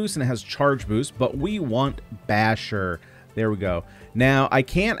speed boost and it has charge boost, but we want Basher. There we go. Now, I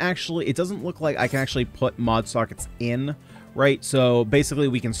can't actually... It doesn't look like I can actually put mod sockets in, right? So, basically,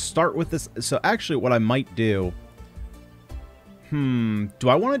 we can start with this. So, actually, what I might do... Do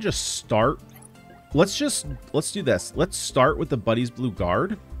I want to just start... Let's do this. Let's start with the Buddy's Blue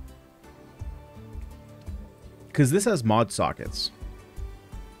Guard. Because this has mod sockets.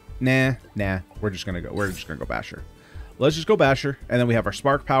 Nah. We're just gonna go Basher. Let's just go Basher, and then we have our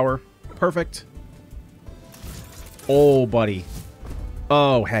Spark Power. Perfect. Oh, buddy.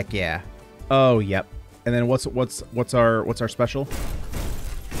 Oh, heck yeah. Oh, yep. And then what's our special?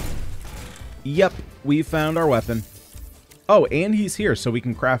 Yep, we found our weapon. Oh, and he's here, so we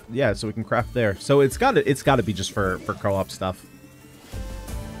can craft. Yeah, so we can craft there. So it's got to be just for co-op stuff.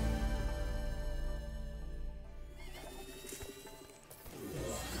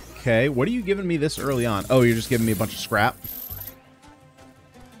 Okay, what are you giving me this early on? Oh, you're just giving me a bunch of scrap.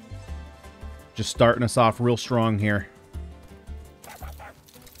 Just starting us off real strong here.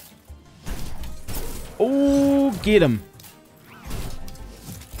 Oh, get him.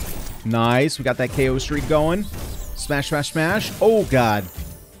 Nice. We got that KO streak going. Smash, smash, smash. Oh, God.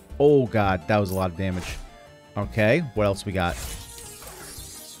 Oh, God. That was a lot of damage. Okay. What else we got?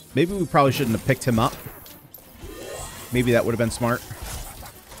 Maybe we probably shouldn't have picked him up. Maybe that would have been smart.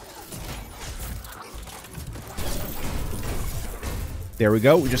 There we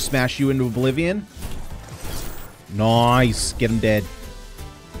go. We just smash you into oblivion. Nice. Get him dead.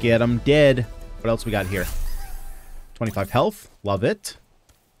 Get him dead. What else we got here? 25 health. Love it.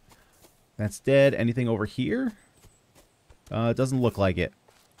 That's dead. Anything over here? It doesn't look like it.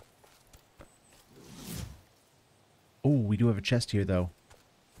 Oh, we do have a chest here, though.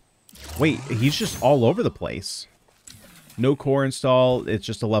 Wait, he's just all over the place. No core install. It's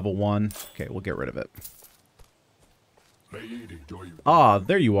just a level 1. Okay, we'll get rid of it. Ah,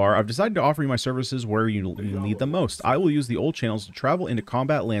 there you are. I've decided to offer you my services where you need them most. I will use the old channels to travel into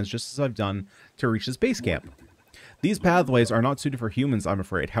combat lands just as I've done to reach this base camp. These pathways are not suited for humans, I'm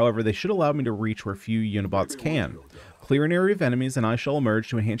afraid. However, they should allow me to reach where few Unibots can. Clear an area of enemies, and I shall emerge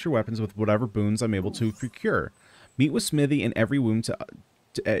to enhance your weapons with whatever boons I'm able to procure. Meet with Smithy in every room to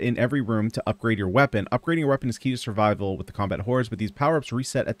upgrade your weapon. Upgrading your weapon is key to survival with the combat hordes, but these power-ups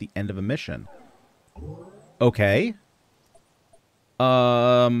reset at the end of a mission. Okay.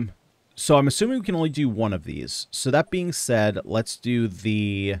 So I'm assuming we can only do one of these. So that being said, let's do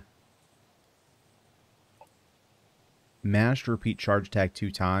the mash to repeat charge attack 2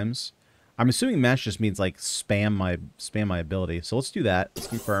 times. I'm assuming mash just means like spam my ability. So let's do that. Let's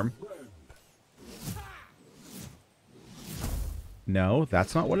confirm. No,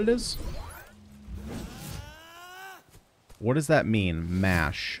 that's not what it is. What does that mean?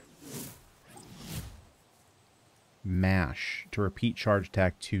 Mash. Mash to repeat charge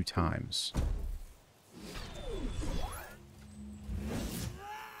attack 2 times.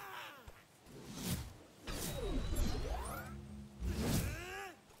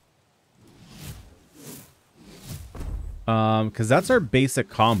 Because that's our basic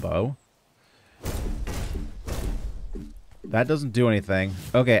combo. That doesn't do anything.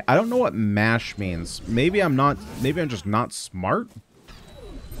 Okay, I don't know what mash means. Maybe I'm just not smart.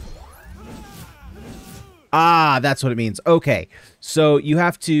 Ah, that's what it means. Okay, so you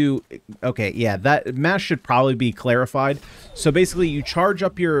have to... Okay, yeah, that mash should probably be clarified. So basically, you charge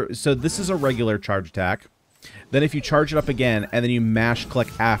up your... So this is a regular charge attack. Then if you charge it up again, and then you mash click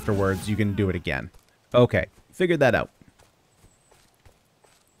afterwards, you can do it again. Okay, figured that out.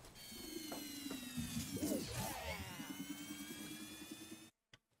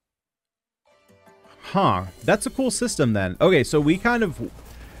 Huh, that's a cool system then. Okay, so we kind of...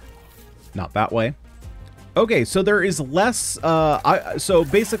 Not that way. Okay, so there is less... so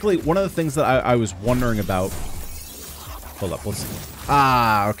basically, one of the things that I was wondering about... Hold up, let's...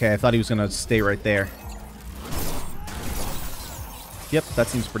 Ah, okay, I thought he was going to stay right there. Yep, that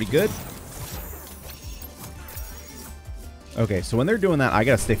seems pretty good. Okay, so when they're doing that, I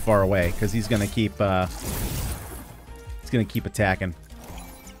gotta stay far away, because he's gonna keep... he's gonna keep attacking.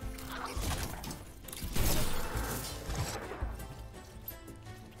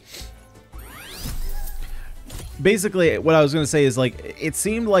 Basically, what I was going to say is, like, it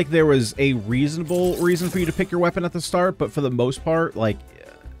seemed like there was a reasonable reason for you to pick your weapon at the start, but for the most part, like...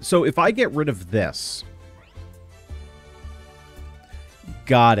 So, if I get rid of this...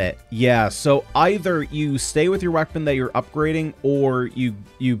 Got it. Yeah, so either you stay with your weapon that you're upgrading, or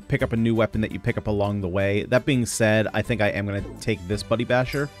you pick up a new weapon that you pick up along the way. That being said, I think I am going to take this Buddy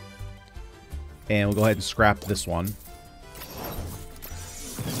Basher. And we'll go ahead and scrap this one.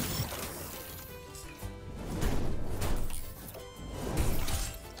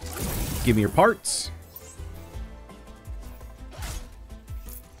 Give me your parts.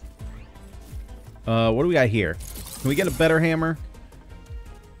 What do we got here? Can we get a better hammer?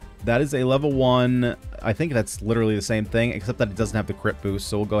 That is a level 1. I think that's literally the same thing, except that it doesn't have the crit boost,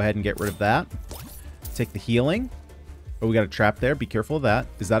 so we'll go ahead and get rid of that. Take the healing. Oh, we got a trap there. Be careful of that.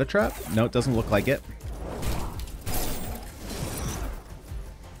 Is that a trap? No, it doesn't look like it.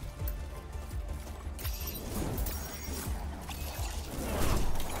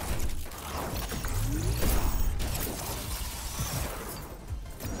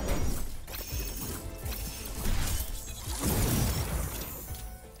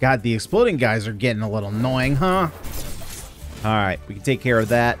 God, the exploding guys are getting a little annoying, huh? Alright, we can take care of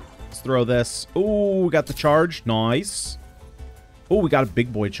that. Let's throw this. Ooh, we got the charge. Nice. Oh, we got a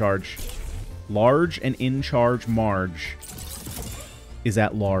big boy charge. Large and in charge Marge is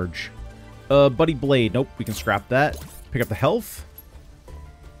at large. Buddy Blade. Nope, we can scrap that. Pick up the health.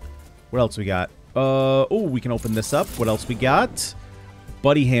 What else we got? Oh, we can open this up. What else we got?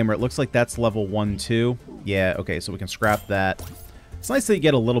 Buddy Hammer. It looks like that's level 1, too. Yeah, okay, so we can scrap that. It's nice that you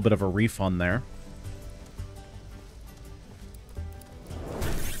get a little bit of a refund there.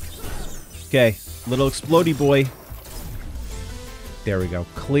 Okay, little explodey boy. There we go.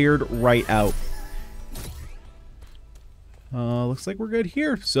 Cleared right out. Looks like we're good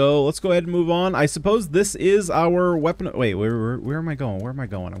here. So let's go ahead and move on. I suppose this is our weapon. Wait, where am I going? Where am I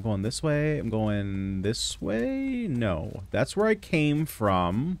going? I'm going this way. I'm going this way. No, that's where I came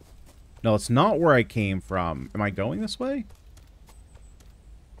from. No, it's not where I came from. Am I going this way?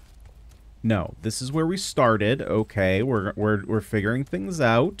 No, this is where we started. Okay, we're figuring things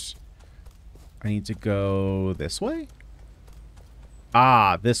out. I need to go this way?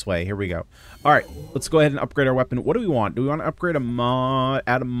 Ah, this way. Here we go. All right, let's go ahead and upgrade our weapon. What do we want? Do we want to upgrade a mod?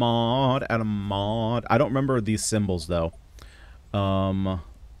 Add a mod? Add a mod? I don't remember these symbols, though. I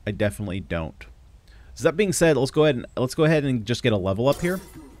definitely don't. So that being said, let's go ahead and just get a level up here.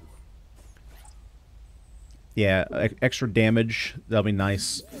 Yeah, extra damage. That'll be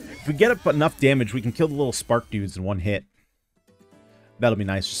nice. If we get up enough damage, we can kill the little spark dudes in one hit. That'll be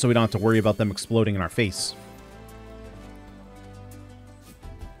nice, just so we don't have to worry about them exploding in our face.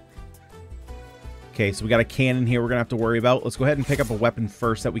 Okay, so we got a cannon here we're going to have to worry about. Let's go ahead and pick up a weapon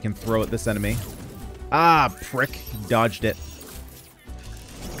first that we can throw at this enemy. Ah, prick. He dodged it.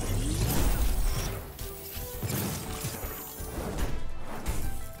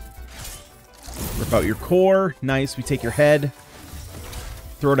 Rip out your core. Nice. We take your head.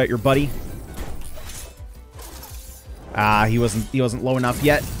 Throw it at your buddy. Ah, he wasn't low enough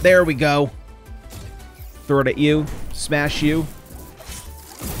yet. There we go. Throw it at you. Smash you.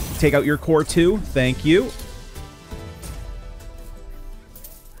 Take out your core too. Thank you.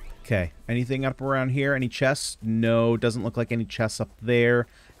 Okay. Anything up around here? Any chests? No. Doesn't look like any chests up there.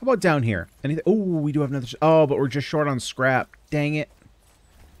 How about down here? Anything? Oh, we do have another. Oh, but we're just short on scrap. Dang it.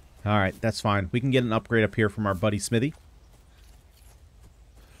 Alright, that's fine. We can get an upgrade up here from our buddy Smithy.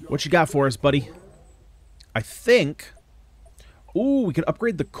 What you got for us, buddy? I think... Ooh, we could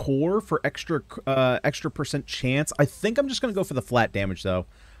upgrade the core for extra percent chance. I think I'm just going to go for the flat damage, though.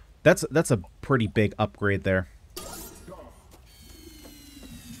 That's a pretty big upgrade there.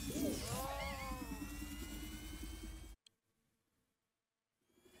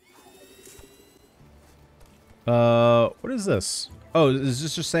 What is this? Oh, is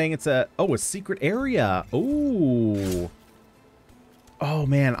this just saying it's a secret area? Ooh. Oh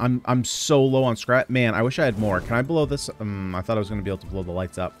man, I'm so low on scrap. Man, I wish I had more. Can I blow this? I thought I was going to be able to blow the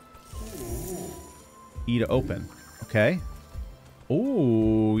lights up. E to open. Okay.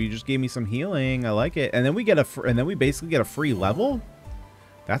 Ooh, you just gave me some healing. I like it. And then we get we basically get a free level.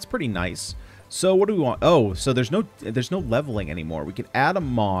 That's pretty nice. So what do we want? Oh, so there's no leveling anymore. We can add a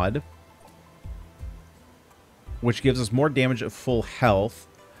mod, which gives us more damage at full health.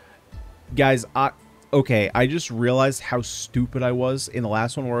 Guys, okay, I just realized how stupid I was in the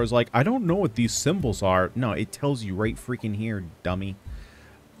last one where I was like, I don't know what these symbols are. No, it tells you right freaking here, dummy.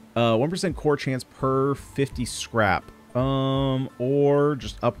 1% core chance per 50 scrap. Or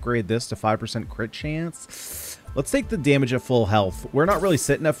just upgrade this to 5% crit chance. Let's take the damage at full health. We're not really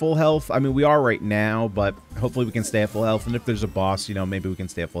sitting at full health. I mean, we are right now, but hopefully we can stay at full health. And if there's a boss, you know, maybe we can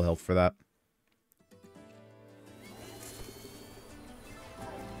stay at full health for that.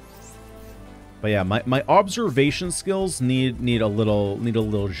 But yeah, my observation skills need a little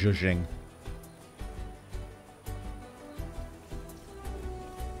zhuzhing.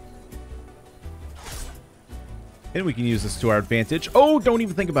 And we can use this to our advantage. Oh, don't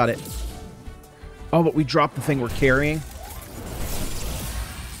even think about it. Oh, but we dropped the thing we're carrying.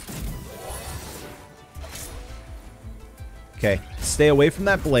 Okay, stay away from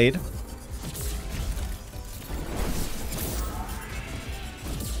that blade.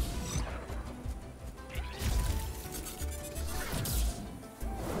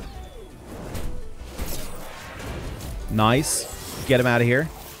 Nice. Get him out of here.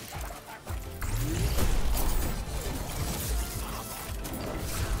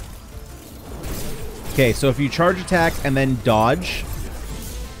 Okay, so if you charge attack and then dodge,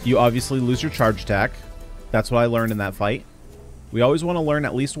 you obviously lose your charge attack. That's what I learned in that fight. We always want to learn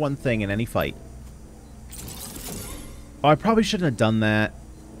at least one thing in any fight. Oh, I probably shouldn't have done that.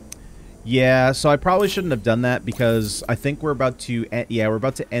 Yeah, so I probably shouldn't have done that because I think we're about to we're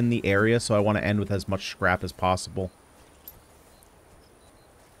about to end the area, so I want to end with as much scrap as possible.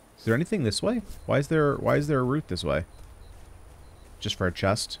 Is there anything this way? Why is there a route this way? Just for a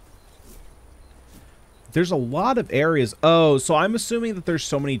chest? There's a lot of areas. Oh, so I'm assuming that there's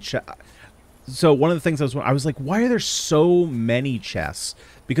so many chests. So one of the things I was like, why are there so many chests?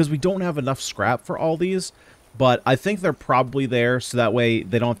 Because we don't have enough scrap for all these. But I think they're probably there so that way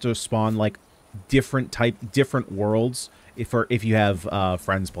they don't have to spawn like different worlds if you have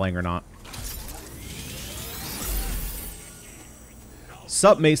friends playing or not.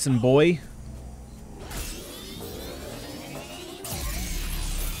 Sup, Mason boy?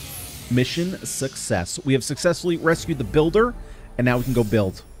 Mission success. We have successfully rescued the builder, and now we can go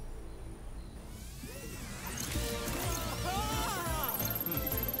build.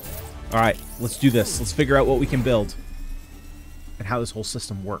 Alright, let's do this. Let's figure out what we can build. And how this whole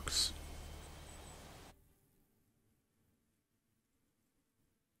system works.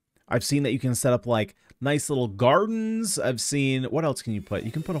 I've seen that you can set up, like, nice little gardens. I've seen... What else can you put?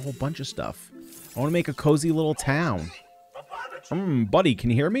 You can put a whole bunch of stuff. I want to make a cozy little town. Buddy, can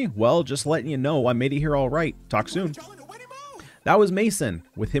you hear me? Well, just letting you know, I made it here all right. Talk soon. That was Mason.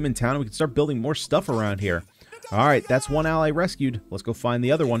 With him in town, we can start building more stuff around here. Alright, that's one ally rescued. Let's go find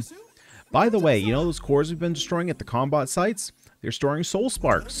the other one. By the way, you know those cores we've been destroying at the Combot sites? They're storing soul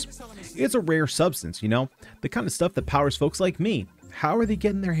sparks. It's a rare substance, you know? The kind of stuff that powers folks like me. How are they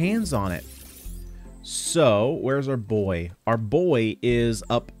getting their hands on it? So, where's our boy? Our boy is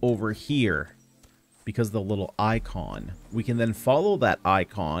up over here. Because of the little icon. We can then follow that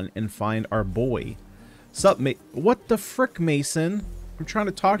icon and find our boy. Sup, what the frick, Mason? I'm trying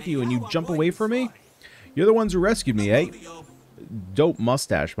to talk to you and you jump away from me? You're the ones who rescued me, eh? Dope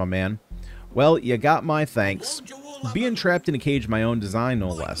mustache, my man. Well, you got my thanks. Being trapped in a cage my own design, no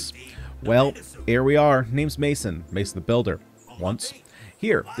less. Well, here we are. Name's Mason. Mason the Builder. Once.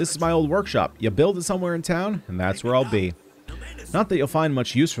 Here, this is my old workshop. You build it somewhere in town, and that's where I'll be. Not that you'll find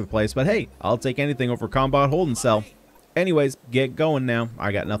much use for the place, but hey, I'll take anything over Combot hold and sell. Anyways, get going now.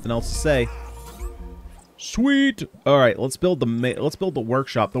 I got nothing else to say. Sweet. All right, let's build the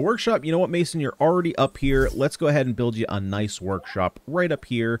workshop. The workshop, you know what, Mason, you're already up here. Let's go ahead and build you a nice workshop right up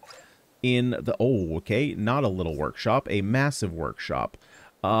here in the okay, not a little workshop, a massive workshop.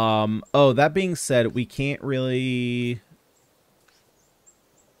 Oh, that being said, we can't really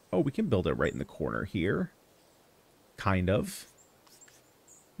we can build it right in the corner here. Kind of.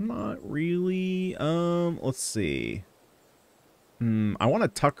 Not really. Let's see. I want to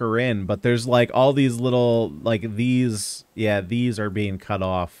tuck her in, but there's like all these little, like these, yeah, these are being cut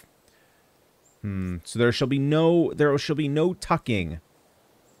off. So there shall be no tucking.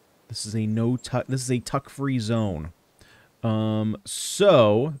 This is a tuck-free zone.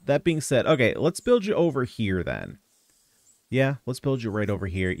 So that being said, okay, let's build you over here then. Yeah, let's build you right over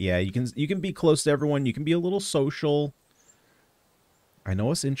here. Yeah, you can be close to everyone. You can be a little social. I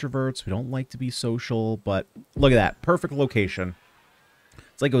know us introverts, we don't like to be social, but look at that. Perfect location.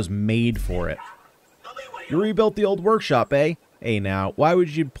 It's like it was made for it. You rebuilt the old workshop, eh? Hey, now, why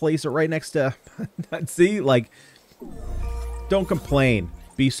would you place it right next to... See? Like, don't complain.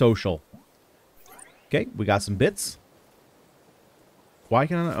 Be social. Okay, we got some bits. Why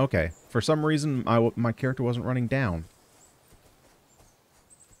can I... Okay, for some reason, my character wasn't running down.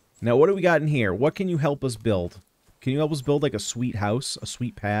 Now, what do we got in here? What can you help us build? Can you help us build, like, a sweet house? A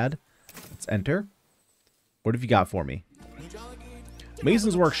sweet pad? Let's enter. What have you got for me?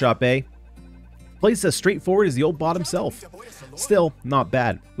 Mason's workshop, eh? Place as straightforward as the old bot himself. Still, not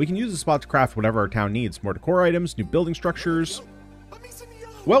bad. We can use the spot to craft whatever our town needs. More decor items, new building structures.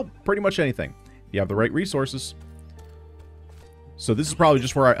 Well, pretty much anything. You have the right resources. So this is probably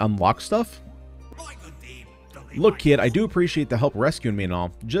just where I unlock stuff. Look, kid, I do appreciate the help rescuing me and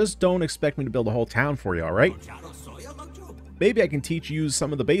all. Just don't expect me to build a whole town for you, alright? Maybe I can teach you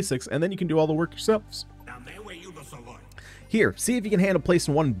some of the basics, and then you can do all the work yourselves. Here, see if you can handle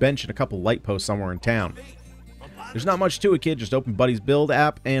placing one bench and a couple light posts somewhere in town. There's not much to it, kid. Just open Buddy's Build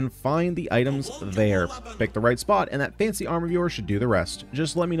app and find the items there. Pick the right spot, and that fancy arm of yours should do the rest.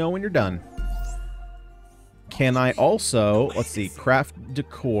 Just let me know when you're done. Can I also, let's see, craft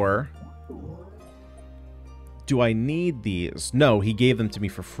decor. Do I need these? No, he gave them to me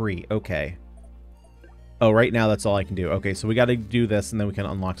for free. Okay. Oh, right now that's all I can do. Okay, so we got to do this, and then we can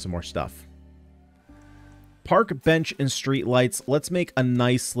unlock some more stuff. Park bench and street lights. Let's make a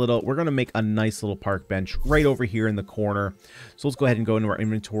nice little... We're going to make a nice little park bench right over here in the corner. So let's go ahead and go into our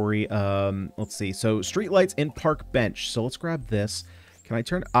inventory. Let's see. So street lights and park bench. So let's grab this. Can I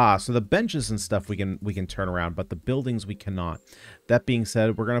turn... so the benches and stuff we can turn around, but the buildings we cannot. That being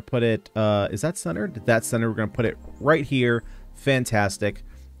said, we're going to put it... is that centered? That's centered. We're going to put it right here. Fantastic.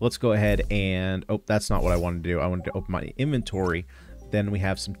 Let's go ahead and... Oh, that's not what I wanted to do. I wanted to open my inventory. Then we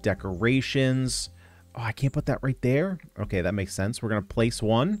have some decorations. Oh, I can't put that right there? Okay, that makes sense. We're going to place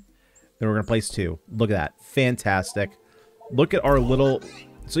one. Then we're going to place two. Look at that. Fantastic. Look at our little...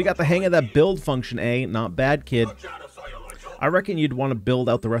 So you got the hang of that build function, eh? Not bad, kid. I reckon you'd want to build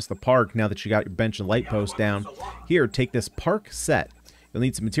out the rest of the park now that you got your bench and light post down. Here, take this park set. You'll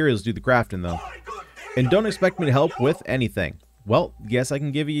need some materials to do the crafting, though. And don't expect me to help with anything. Well, yes, I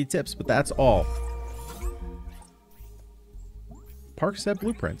can give you tips, but that's all. Park set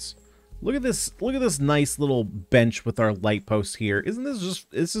blueprints. Look at this nice little bench with our light posts here. Isn't this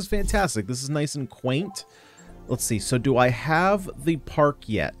is fantastic. This is nice and quaint. Let's see. So do I have the park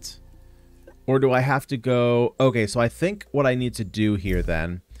yet? Or do I have to go... Okay, so I think what I need to do here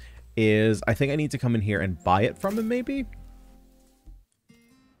then is I think I need to come in here and buy it from him maybe?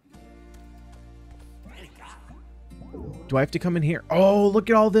 Do I have to come in here? Oh, look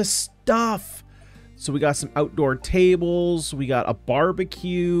at all this stuff. So we got some outdoor tables. We got a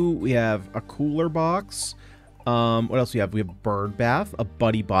barbecue. We have a cooler box. What else do we have? We have a bird bath, a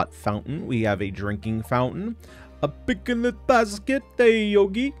buddy bot fountain. We have a drinking fountain, a pick in the basket, hey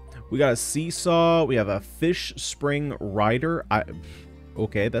yogi. We got a seesaw. We have a fish spring rider.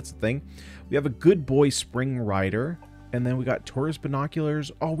 Okay, that's the thing. We have a good boy spring rider. And then we got tourist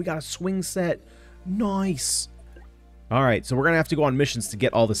binoculars. Oh, we got a swing set. Nice. All right, so we're going to have to go on missions to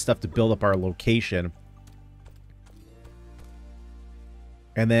get all this stuff to build up our location.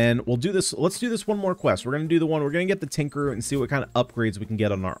 And then we'll do this. Let's do this one more quest. We're going to do the one. We're going to get the Tinkerer and see what kind of upgrades we can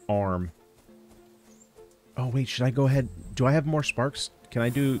get on our arm. Oh, wait, should I go ahead? Do I have more sparks? Can I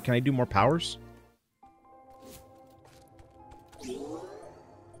do more powers?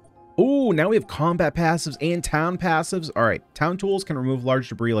 Oh, now we have combat passives and town passives. All right, town tools can remove large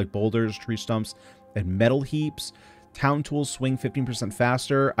debris like boulders, tree stumps, and metal heaps. Town tools swing 15%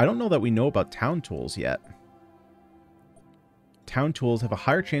 faster. I don't know that we know about town tools yet. Town tools have a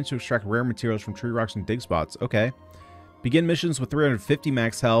higher chance to extract rare materials from tree rocks and dig spots. Okay. Begin missions with 350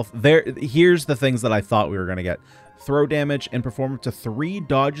 max health. Here's the things that I thought we were going to get. Throw damage and perform up to 3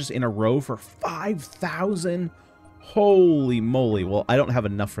 dodges in a row for 5,000. Holy moly. Well, I don't have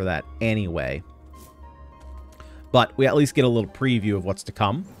enough for that anyway. But we at least get a little preview of what's to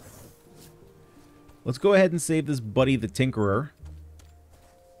come. Let's go ahead and save this buddy, the Tinkerer.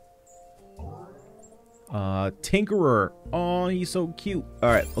 Tinkerer. Oh, he's so cute. All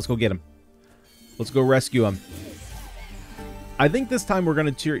right, let's go get him. Let's go rescue him. I think this time we're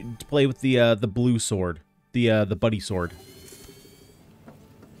going to play with the blue sword. The buddy sword.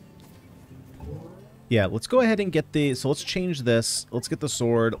 Yeah, let's go ahead and get the... So let's change this. Let's get the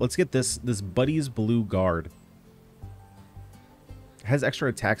sword. Let's get this buddy's blue guard. Has extra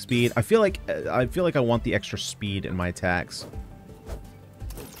attack speed. I feel like I want the extra speed in my attacks.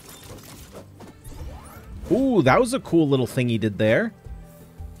 Ooh, that was a cool little thing he did there.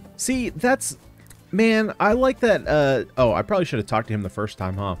 See, that's... Man, I like that... oh, I probably should have talked to him the first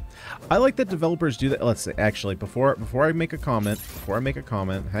time, huh? I like that developers do that. Let's see, actually, before I make a comment...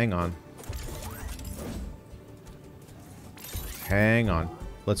 Hang on. Hang on.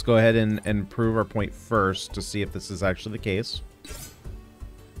 Let's go ahead and prove our point first to see if this is actually the case.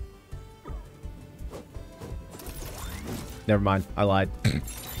 Never mind. I lied.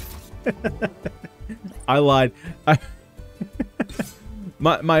 I lied.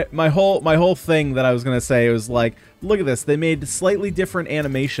 My whole thing that I was gonna say was like, look at this. They made slightly different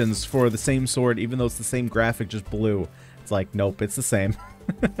animations for the same sword, even though it's the same graphic, just blue. It's like, nope, it's the same.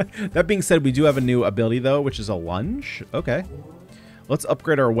 That being said, we do have a new ability though, which is a lunge. Okay. Let's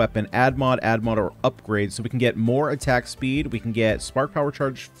upgrade our weapon. Add mod, or upgrade, so we can get more attack speed. We can get spark power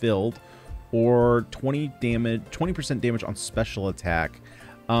charge filled, or 20% damage on special attack.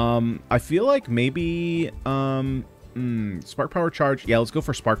 I feel like maybe spark power charge. Yeah, let's go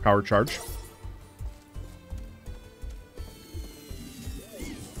for spark power charge.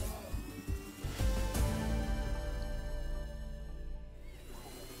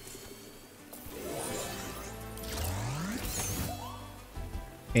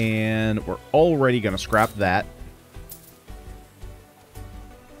 And we're already going to scrap that.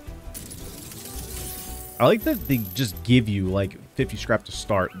 I like that they just give you like 50 scrap to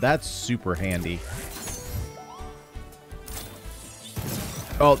start. That's super handy.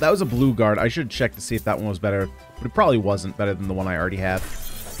 Oh, that was a blue guard. I should check to see if that one was better. But it probably wasn't better than the one I already have.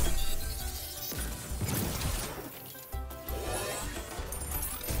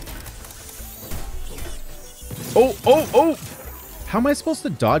 Oh, oh, oh! How am I supposed to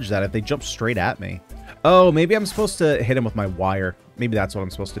dodge that if they jump straight at me? Oh, maybe I'm supposed to hit him with my wire. Maybe that's what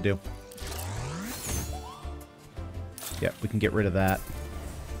I'm supposed to do. Yeah, we can get rid of that.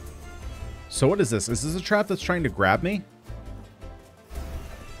 So what is this? Is this a trap that's trying to grab me?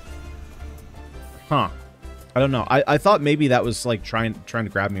 Huh. I don't know. I thought maybe that was like trying to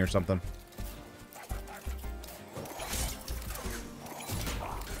grab me or something.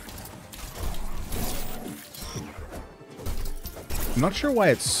 I'm not sure why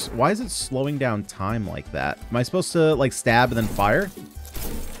is it slowing down time like that? Am I supposed to like stab and then fire?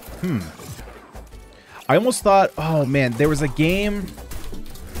 I almost thought, oh man, there was a game.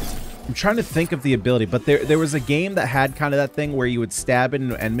 I'm trying to think of the ability, but there was a game that had kind of that thing where you would stab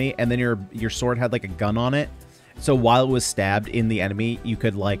into an enemy and then your sword had like a gun on it. So while it was stabbed in the enemy, you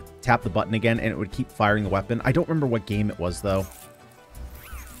could like tap the button again and it would keep firing the weapon. I don't remember what game it was though.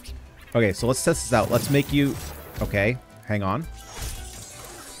 Okay, so let's test this out. Let's make you... Okay, hang on.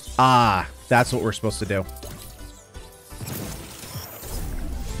 Ah, that's what we're supposed to do.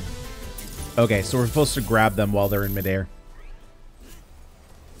 Okay, so we're supposed to grab them while they're in midair.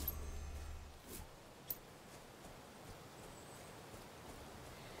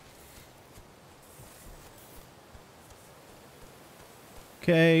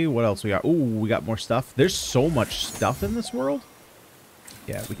 Okay, what else we got? Ooh, we got more stuff. There's so much stuff in this world.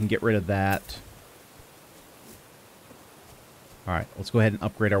 Yeah, we can get rid of that. Alright, let's go ahead and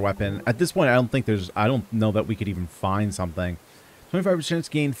upgrade our weapon. At this point, I don't know that we could even find something. 25% chance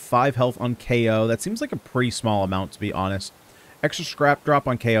to gain 5 health on KO. That seems like a pretty small amount, to be honest. Extra scrap drop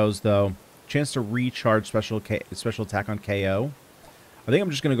on KOs, though. Chance to recharge special attack on KO. I think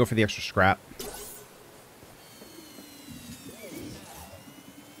I'm just going to go for the extra scrap.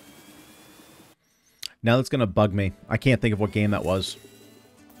 Now that's going to bug me. I can't think of what game that was.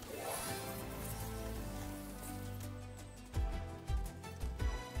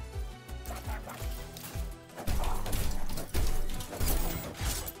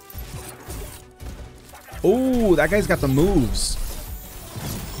 Ooh, that guy's got the moves.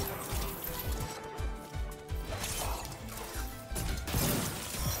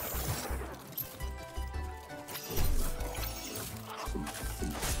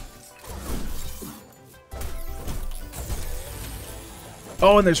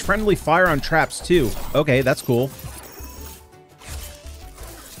 Oh, and there's friendly fire on traps too. Okay, that's cool.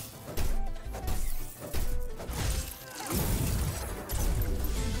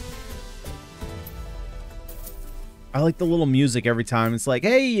 I like the little music every time. It's like,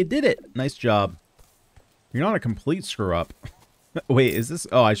 hey, you did it. Nice job. You're not a complete screw up. Wait, is this...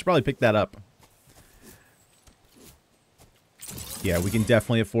 Oh, I should probably pick that up. Yeah, we can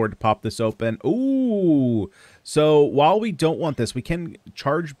definitely afford to pop this open. Ooh. So while we don't want this, we can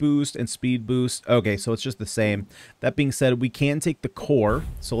charge boost and speed boost. Okay, so it's just the same. That being said, we can take the core.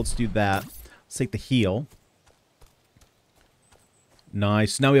 So let's do that. Let's take the heal.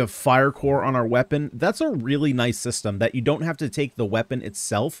 Nice. Now we have fire core on our weapon. That's a really nice system that you don't have to take the weapon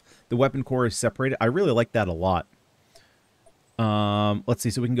itself. The weapon core is separated. I really like that a lot. Let's see.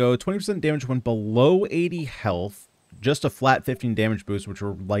 So we can go 20% damage when below 80 health. Just a flat 15 damage boost, which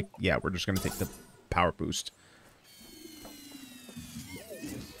we're like, yeah, we're just going to take the power boost.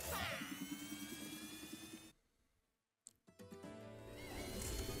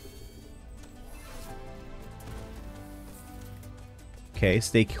 Okay,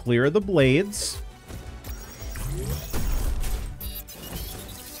 stay clear of the blades.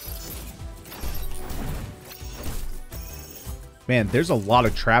 Man, there's a lot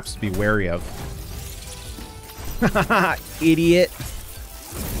of traps to be wary of. Idiot.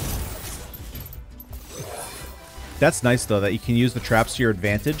 That's nice, though, that you can use the traps to your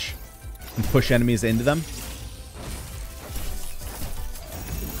advantage and push enemies into them.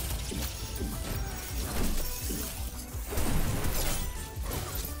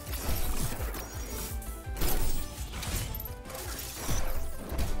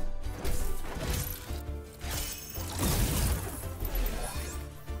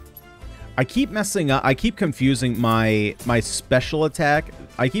 I keep messing up. I keep confusing my special attack.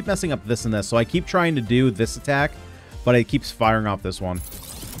 I keep messing up this and this, so I keep trying to do this attack, but it keeps firing off this one.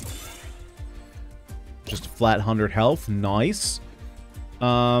 Just a flat 100 health. Nice.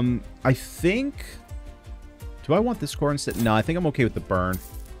 I think... Do I want this core instead? No, I think I'm okay with the burn.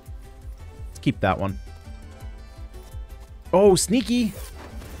 Let's keep that one. Oh, sneaky!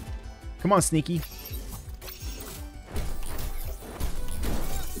 Come on, sneaky.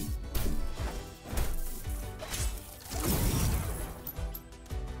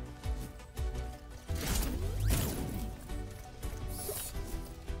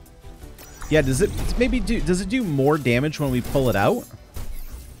 Yeah, does it does it do more damage when we pull it out?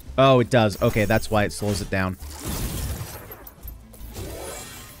 Oh, it does. Okay, that's why it slows it down.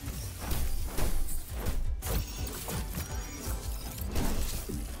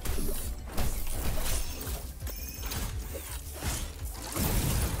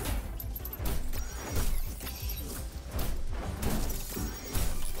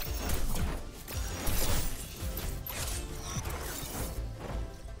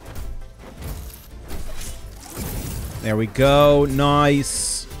 There we go.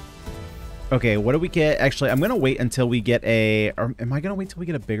 Nice. Okay, what do we get? Actually, I'm going to wait until we get a... Or am I going to wait until we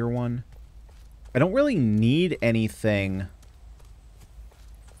get a bigger one? I don't really need anything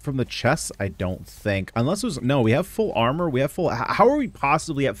from the chest, I don't think. Unless it was... No, we have full armor. We have full... How are we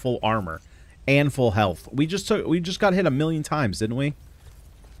possibly at full armor and full health? We just got hit 1,000,000 times, didn't we?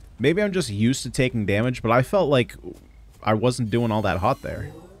 Maybe I'm just used to taking damage, but I felt like I wasn't doing all that hot there.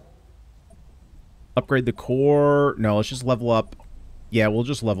 Upgrade the core. No, let's just level up. Yeah, we'll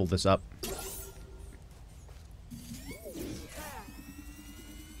just level this up.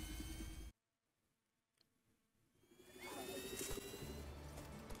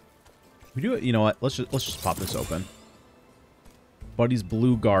 We do it. You know what? Let's just pop this open. Buddy's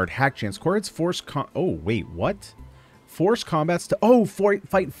Blue Guard. Hack chance. Core hits force oh, wait, what? Force combats to... Oh,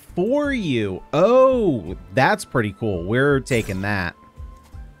 fight for you. Oh, that's pretty cool. We're taking that.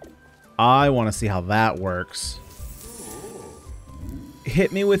 I want to see how that works.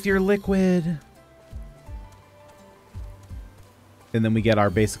 Hit me with your liquid. And then we get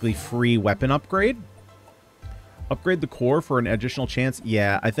our basically free weapon upgrade. Upgrade the core for an additional chance.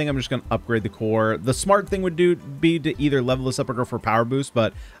 Yeah, I think I'm just going to upgrade the core. The smart thing would be to either level this up or go for power boost,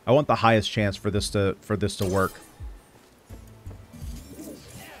 but I want the highest chance for this to work.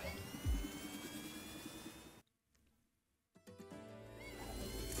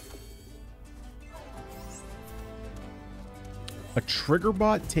 A trigger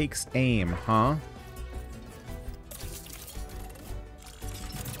bot takes aim, huh?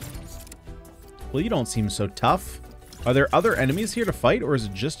 Well, you don't seem so tough. Are there other enemies here to fight, or is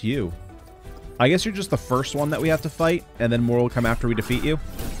it just you? I guess you're just the first one that we have to fight, and then more will come after we defeat you.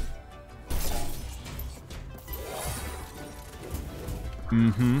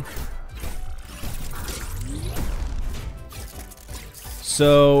 Mm-hmm.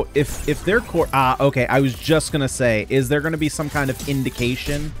 So, if they're core... okay, I was just gonna say, is there gonna be some kind of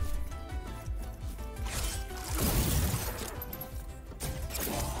indication?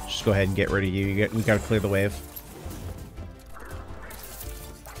 Just go ahead and get rid of you. We gotta clear the wave.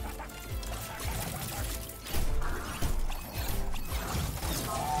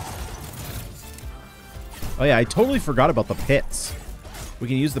 Oh yeah, I totally forgot about the pits. We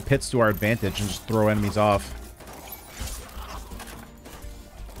can use the pits to our advantage and just throw enemies off.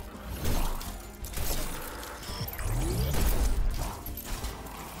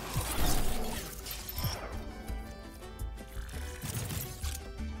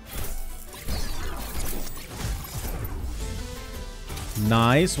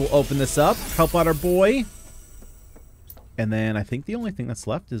 Nice. We'll open this up. Help out our boy. And then I think the only thing that's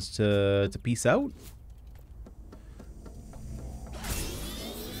left is to peace out.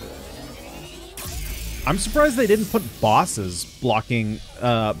 I'm surprised they didn't put bosses blocking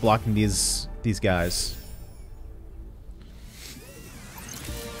these guys.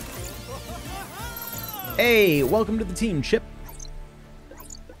 Hey, welcome to the team, Chip.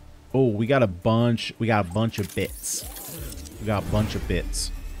 Oh, we got a bunch of bits. We got a bunch of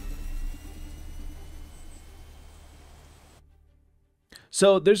bits.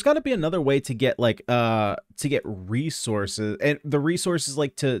 So there's got to be another way to get like to get resources, and the resources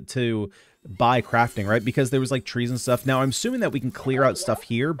like to buy crafting, right? Because there was like trees and stuff. Now I'm assuming that we can clear out stuff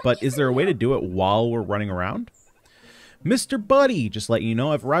here, but is there a way to do it while we're running around? Mr. Buddy, just letting you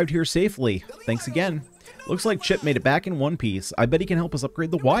know I've arrived here safely. Thanks again. Looks like Chip made it back in one piece. I bet he can help us upgrade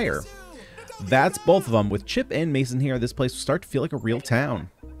the wire. That's both of them. With Chip and Mason here, this place will start to feel like a real town.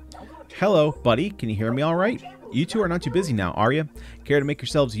 Hello, buddy. Can you hear me all right? You two are not too busy now, are you? Care to make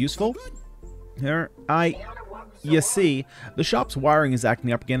yourselves useful? You see, the shop's wiring is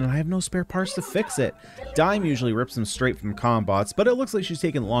acting up again, and I have no spare parts to fix it. Dime usually rips them straight from Combots, but it looks like she's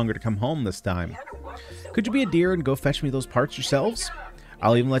taking longer to come home this time. Could you be a dear and go fetch me those parts yourselves?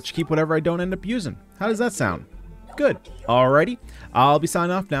 I'll even let you keep whatever I don't end up using. How does that sound? Good. Alrighty. I'll be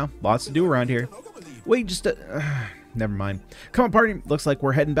signing off now. Lots to do around here. Wait, just never mind. Come on, party. Looks like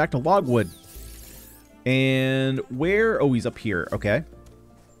we're heading back to Logwood. And where? Oh, he's up here. Okay.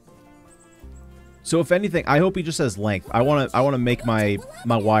 So if anything, I hope he just says length. I want to make my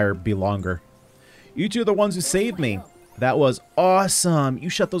wire be longer. You two are the ones who saved me. That was awesome. You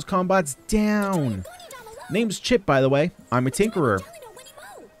shut those Combots down. Name's Chip, by the way. I'm a tinkerer.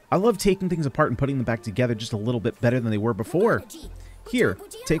 I love taking things apart and putting them back together just a little bit better than they were before. Here,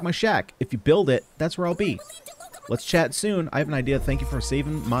 take my shack. If you build it, that's where I'll be. Let's chat soon. I have an idea. Thank you for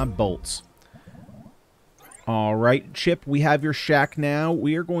saving my bolts. All right, Chip, we have your shack now.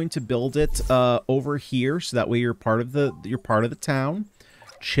 We are going to build it over here, so that way you're part of the town.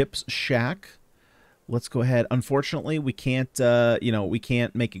 Chip's shack. Let's go ahead. Unfortunately, we can't we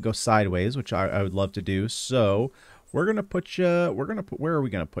can't make it go sideways, which I would love to do. So we're gonna put you. Where are we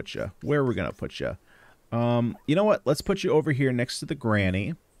gonna put you? Where are we gonna put you? You know what? Let's put you over here next to the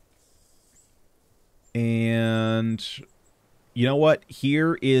granny. And you know what?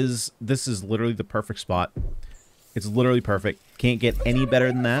 This is literally the perfect spot. It's literally perfect. Can't get any better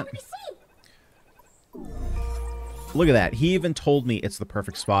than that. Look at that. He even told me it's the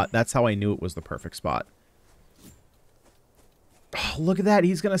perfect spot. That's how I knew it was the perfect spot. Oh, look at that.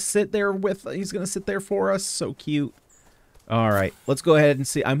 He's going to sit there for us. So cute. All right. Let's go ahead and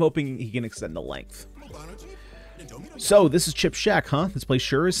see. I'm hoping he can extend the length. So, this is Chip's shack, huh? This place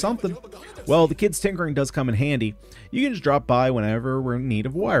sure is something. Well, the kids' tinkering does come in handy. You can just drop by whenever we're in need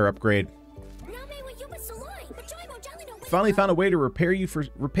of a wire upgrade. Finally found a way to repay you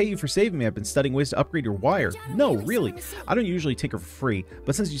for saving me. I've been studying ways to upgrade your wire. No, really. I don't usually tinker for free,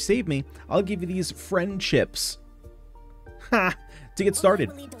 but since you saved me, I'll give you these friendships. Ha! To get started,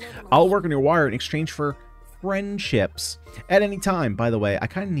 I'll work on your wire in exchange for friendships. At any time, by the way. I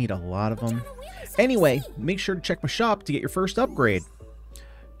kind of need a lot of them. Anyway, make sure to check my shop to get your first upgrade.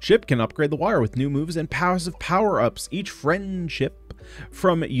 Chip can upgrade the wire with new moves and passive power-ups. Each friendship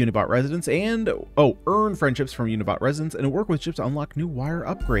from Unibot residents and earn friendships from Unibot residents and work with Chip to unlock new wire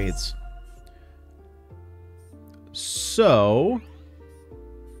upgrades. So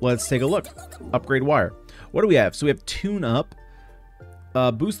let's take a look. Upgrade wire. What do we have? So we have tune up,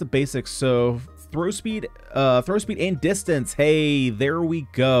 boost the basics. So throw speed and distance. Hey, there we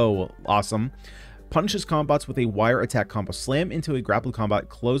go. Awesome. Punishes Combots with a wire attack combo. Slam into a grappled combat,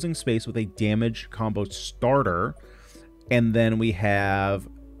 closing space with a damage combo starter. And then we have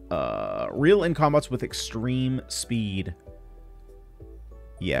reel in Combots with extreme speed.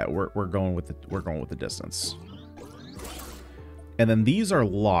 Yeah, we're going with the distance. And then these are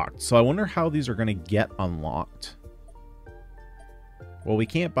locked. So I wonder how these are going to get unlocked. Well, we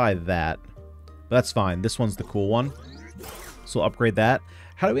can't buy that. But that's fine. This one's the cool one. So we'll upgrade that.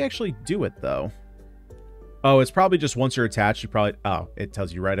 How do we actually do it, though? Oh, it's probably just once you're attached, you probably... Oh, it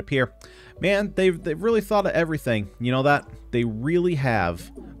tells you right up here. Man, they've really thought of everything. You know that? They really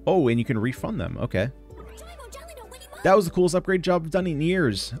have. Oh, and you can refund them. Okay. That was the coolest upgrade job I've done in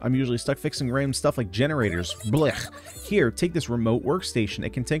years. I'm usually stuck fixing random stuff like generators. Blech. Here, take this remote workstation.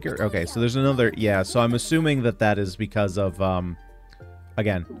 It can tinker... Okay, so there's another... Yeah, so I'm assuming that is because of...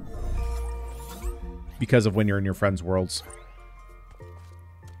 Again. Because of when you're in your friends' worlds.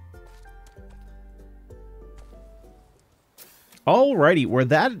 Alrighty,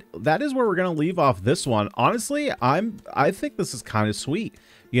 that is where we're gonna leave off this one. Honestly, I think this is kind of sweet.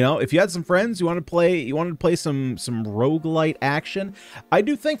 You know, if you had some friends, you wanted to play some roguelite action. I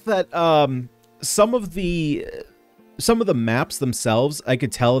do think that some of the maps themselves, I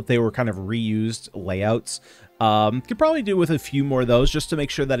could tell that they were kind of reused layouts. Could probably do with a few more of those just to make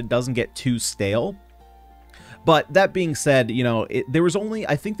sure that it doesn't get too stale. But that being said, you know, there's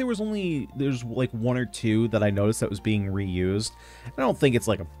like one or two that I noticed that was being reused. I don't think it's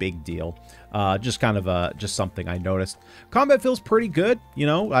like a big deal. Just kind of just something I noticed. Combat feels pretty good. You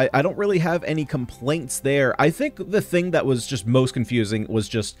know, I don't really have any complaints there. I think the thing that was just most confusing was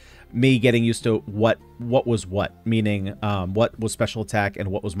just me getting used to what was what, meaning what was special attack and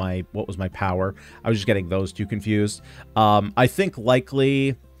what was my power. I was just getting those two confused. I think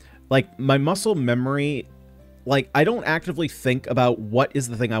likely, like, my muscle memory. Like, I don't actively think about what is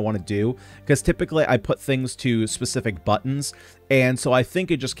the thing I want to do, because typically I put things to specific buttons, and so I think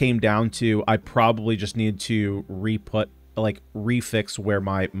it just came down to I probably just needed to refix where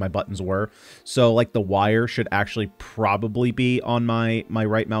my buttons were. So, like, the wire should actually probably be on my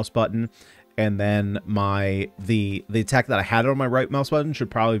right mouse button, and then the attack that I had on my right mouse button should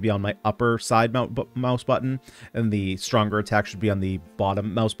probably be on my upper side mouse button, and the stronger attack should be on the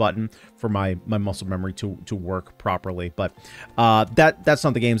bottom mouse button for my muscle memory to work properly. But that's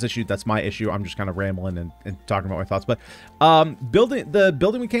not the game's issue. That's my issue. I'm just kind of rambling and talking about my thoughts. But the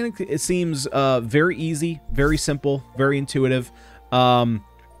building mechanic, it seems very easy, very simple, very intuitive.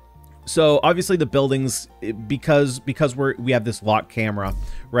 So obviously the buildings, because we have this lock camera,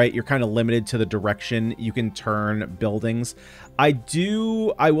 right? You're kind of limited to the direction you can turn buildings. I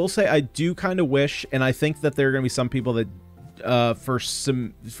will say I do kind of wish, and I think that there are going to be some people that, for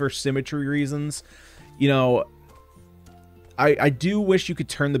symmetry reasons, you know, I do wish you could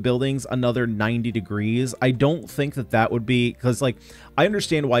turn the buildings another 90 degrees. I don't think that would be, because like, I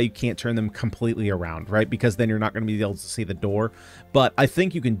understand why you can't turn them completely around, right? Because then you're not going to be able to see the door. But I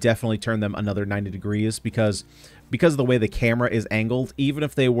think you can definitely turn them another 90 degrees because of the way the camera is angled. Even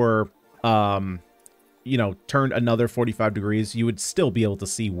if they were, you know, turned another 45 degrees, you would still be able to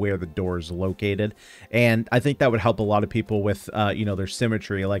see where the door is located. And I think that would help a lot of people with, you know, their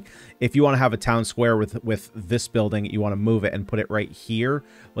symmetry. Like, if you want to have a town square with this building, you want to move it and put it right here.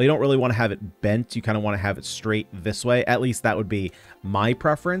 Well, you don't really want to have it bent. You kind of want to have it straight this way. At least that would be my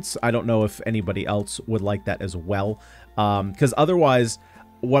preference. I don't know if anybody else would like that as well. Because otherwise,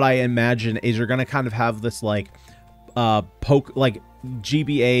 what I imagine is you're going to kind of have this, like,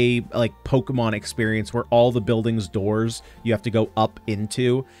 GBA like Pokemon experience where all the buildings doors you have to go up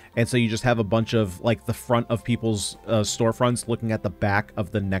into, and so you just have a bunch of like the front of people's storefronts looking at the back of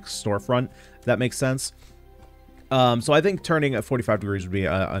the next storefront, if that makes sense. So I think turning at 45 degrees would be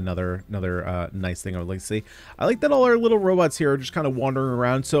another nice thing I would like to see. I like that all our little robots here are just kind of wandering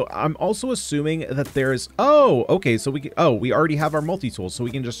around. So I'm also assuming that there's, oh, okay, so we already have our multi-tools, so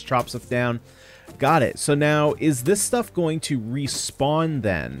we can just chop stuff down. Got it. So now, is this stuff going to respawn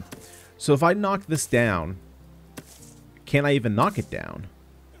then? So if I knock this down, can I even knock it down?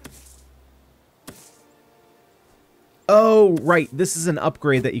 Oh, right. This is an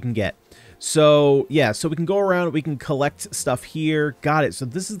upgrade that you can get. So, yeah, so we can go around, we can collect stuff here. Got it. So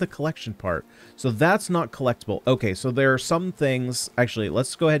this is the collection part. So that's not collectible. Okay, so there are some things... Actually,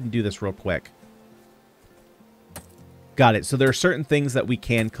 let's go ahead and do this real quick. Got it. So there are certain things that we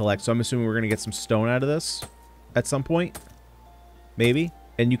can collect. So I'm assuming we're going to get some stone out of this at some point. Maybe.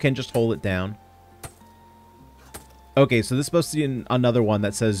 And you can just hold it down. Okay, so this is supposed to be another one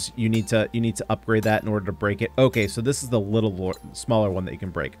that says you need to upgrade that in order to break it. Okay, so this is the little smaller one that you can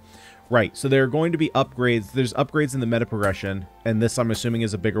break. Right, so there are going to be upgrades. There's upgrades in the meta progression, and this I'm assuming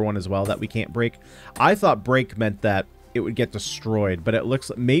is a bigger one as well that we can't break. I thought break meant that it would get destroyed, but it looks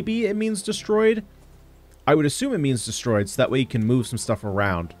like maybe it means destroyed. I would assume it means destroyed, so that way you can move some stuff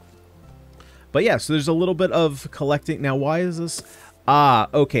around. But yeah, so there's a little bit of collecting. Now, why is this? Ah,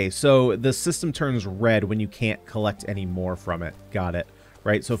 okay, so the system turns red when you can't collect any more from it. Got it.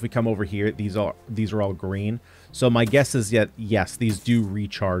 Right, so if we come over here, these are all green. So my guess is yes, these do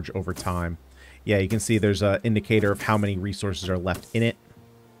recharge over time. Yeah, you can see there's an indicator of how many resources are left in it.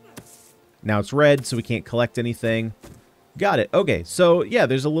 Now it's red, so we can't collect anything. Got it. Okay, so yeah,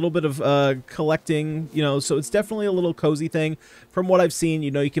 there's a little bit of collecting, you know, so it's definitely a little cozy thing. From what I've seen, you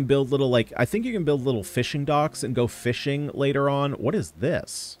know, you can build little, like, I think you can build little fishing docks and go fishing later on. What is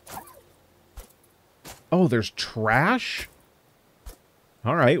this? Oh, there's trash?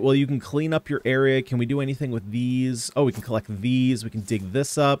 All right, well, you can clean up your area. Can we do anything with these? Oh, we can collect these. We can dig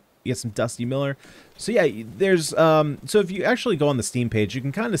this up. You get some Dusty Miller. So yeah, there's so if you actually go on the Steam page, you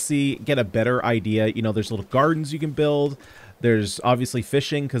can kind of get a better idea. You know, there's little gardens you can build. There's obviously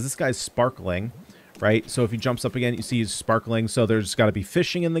fishing because this guy's sparkling, right? So if he jumps up again, you see he's sparkling. So there's got to be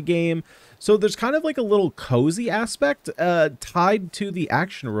fishing in the game. So there's kind of like a little cozy aspect tied to the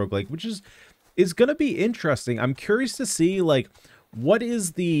action roguelike, which is going to be interesting. I'm curious to see like what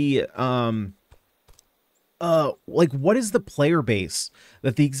is the what is the player base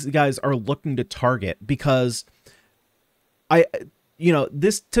that these guys are looking to target? Because you know,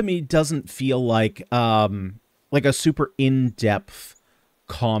 this to me doesn't feel like a super in-depth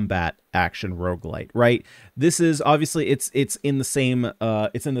combat action roguelite, right? This is obviously it's in the same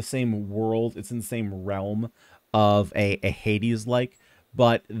world, it's in the same realm of a Hades-like,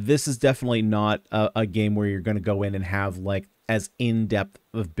 but this is definitely not a game where you're going to go in and have like as in-depth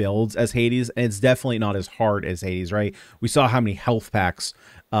of builds as Hades, and it's definitely not as hard as Hades, right? We saw how many health packs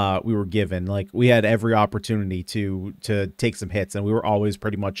we were given. Like, we had every opportunity to take some hits, and we were always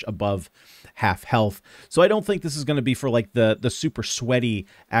pretty much above half health. So I don't think this is going to be for like the super sweaty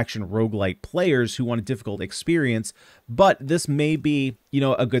action roguelite players who want a difficult experience, but this may be, you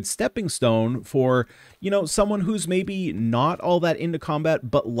know, a good stepping stone for, you know, someone who's maybe not all that into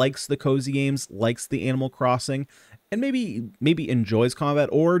combat but likes the cozy games, likes the Animal Crossing, and maybe enjoys combat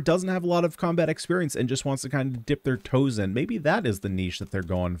or doesn't have a lot of combat experience and just wants to kind of dip their toes in. Maybe that is the niche that they're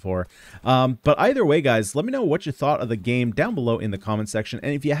going for. But either way, guys, let me know what you thought of the game down below in the comment section.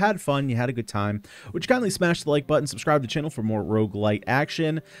 And if you had fun, you had a good time, would you kindly smash the like button, subscribe to the channel for more roguelite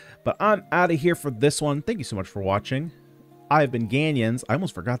action. But I'm out of here for this one. Thank you so much for watching. I've been Ganyonz. I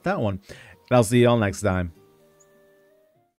almost forgot that one. And I'll see you all next time.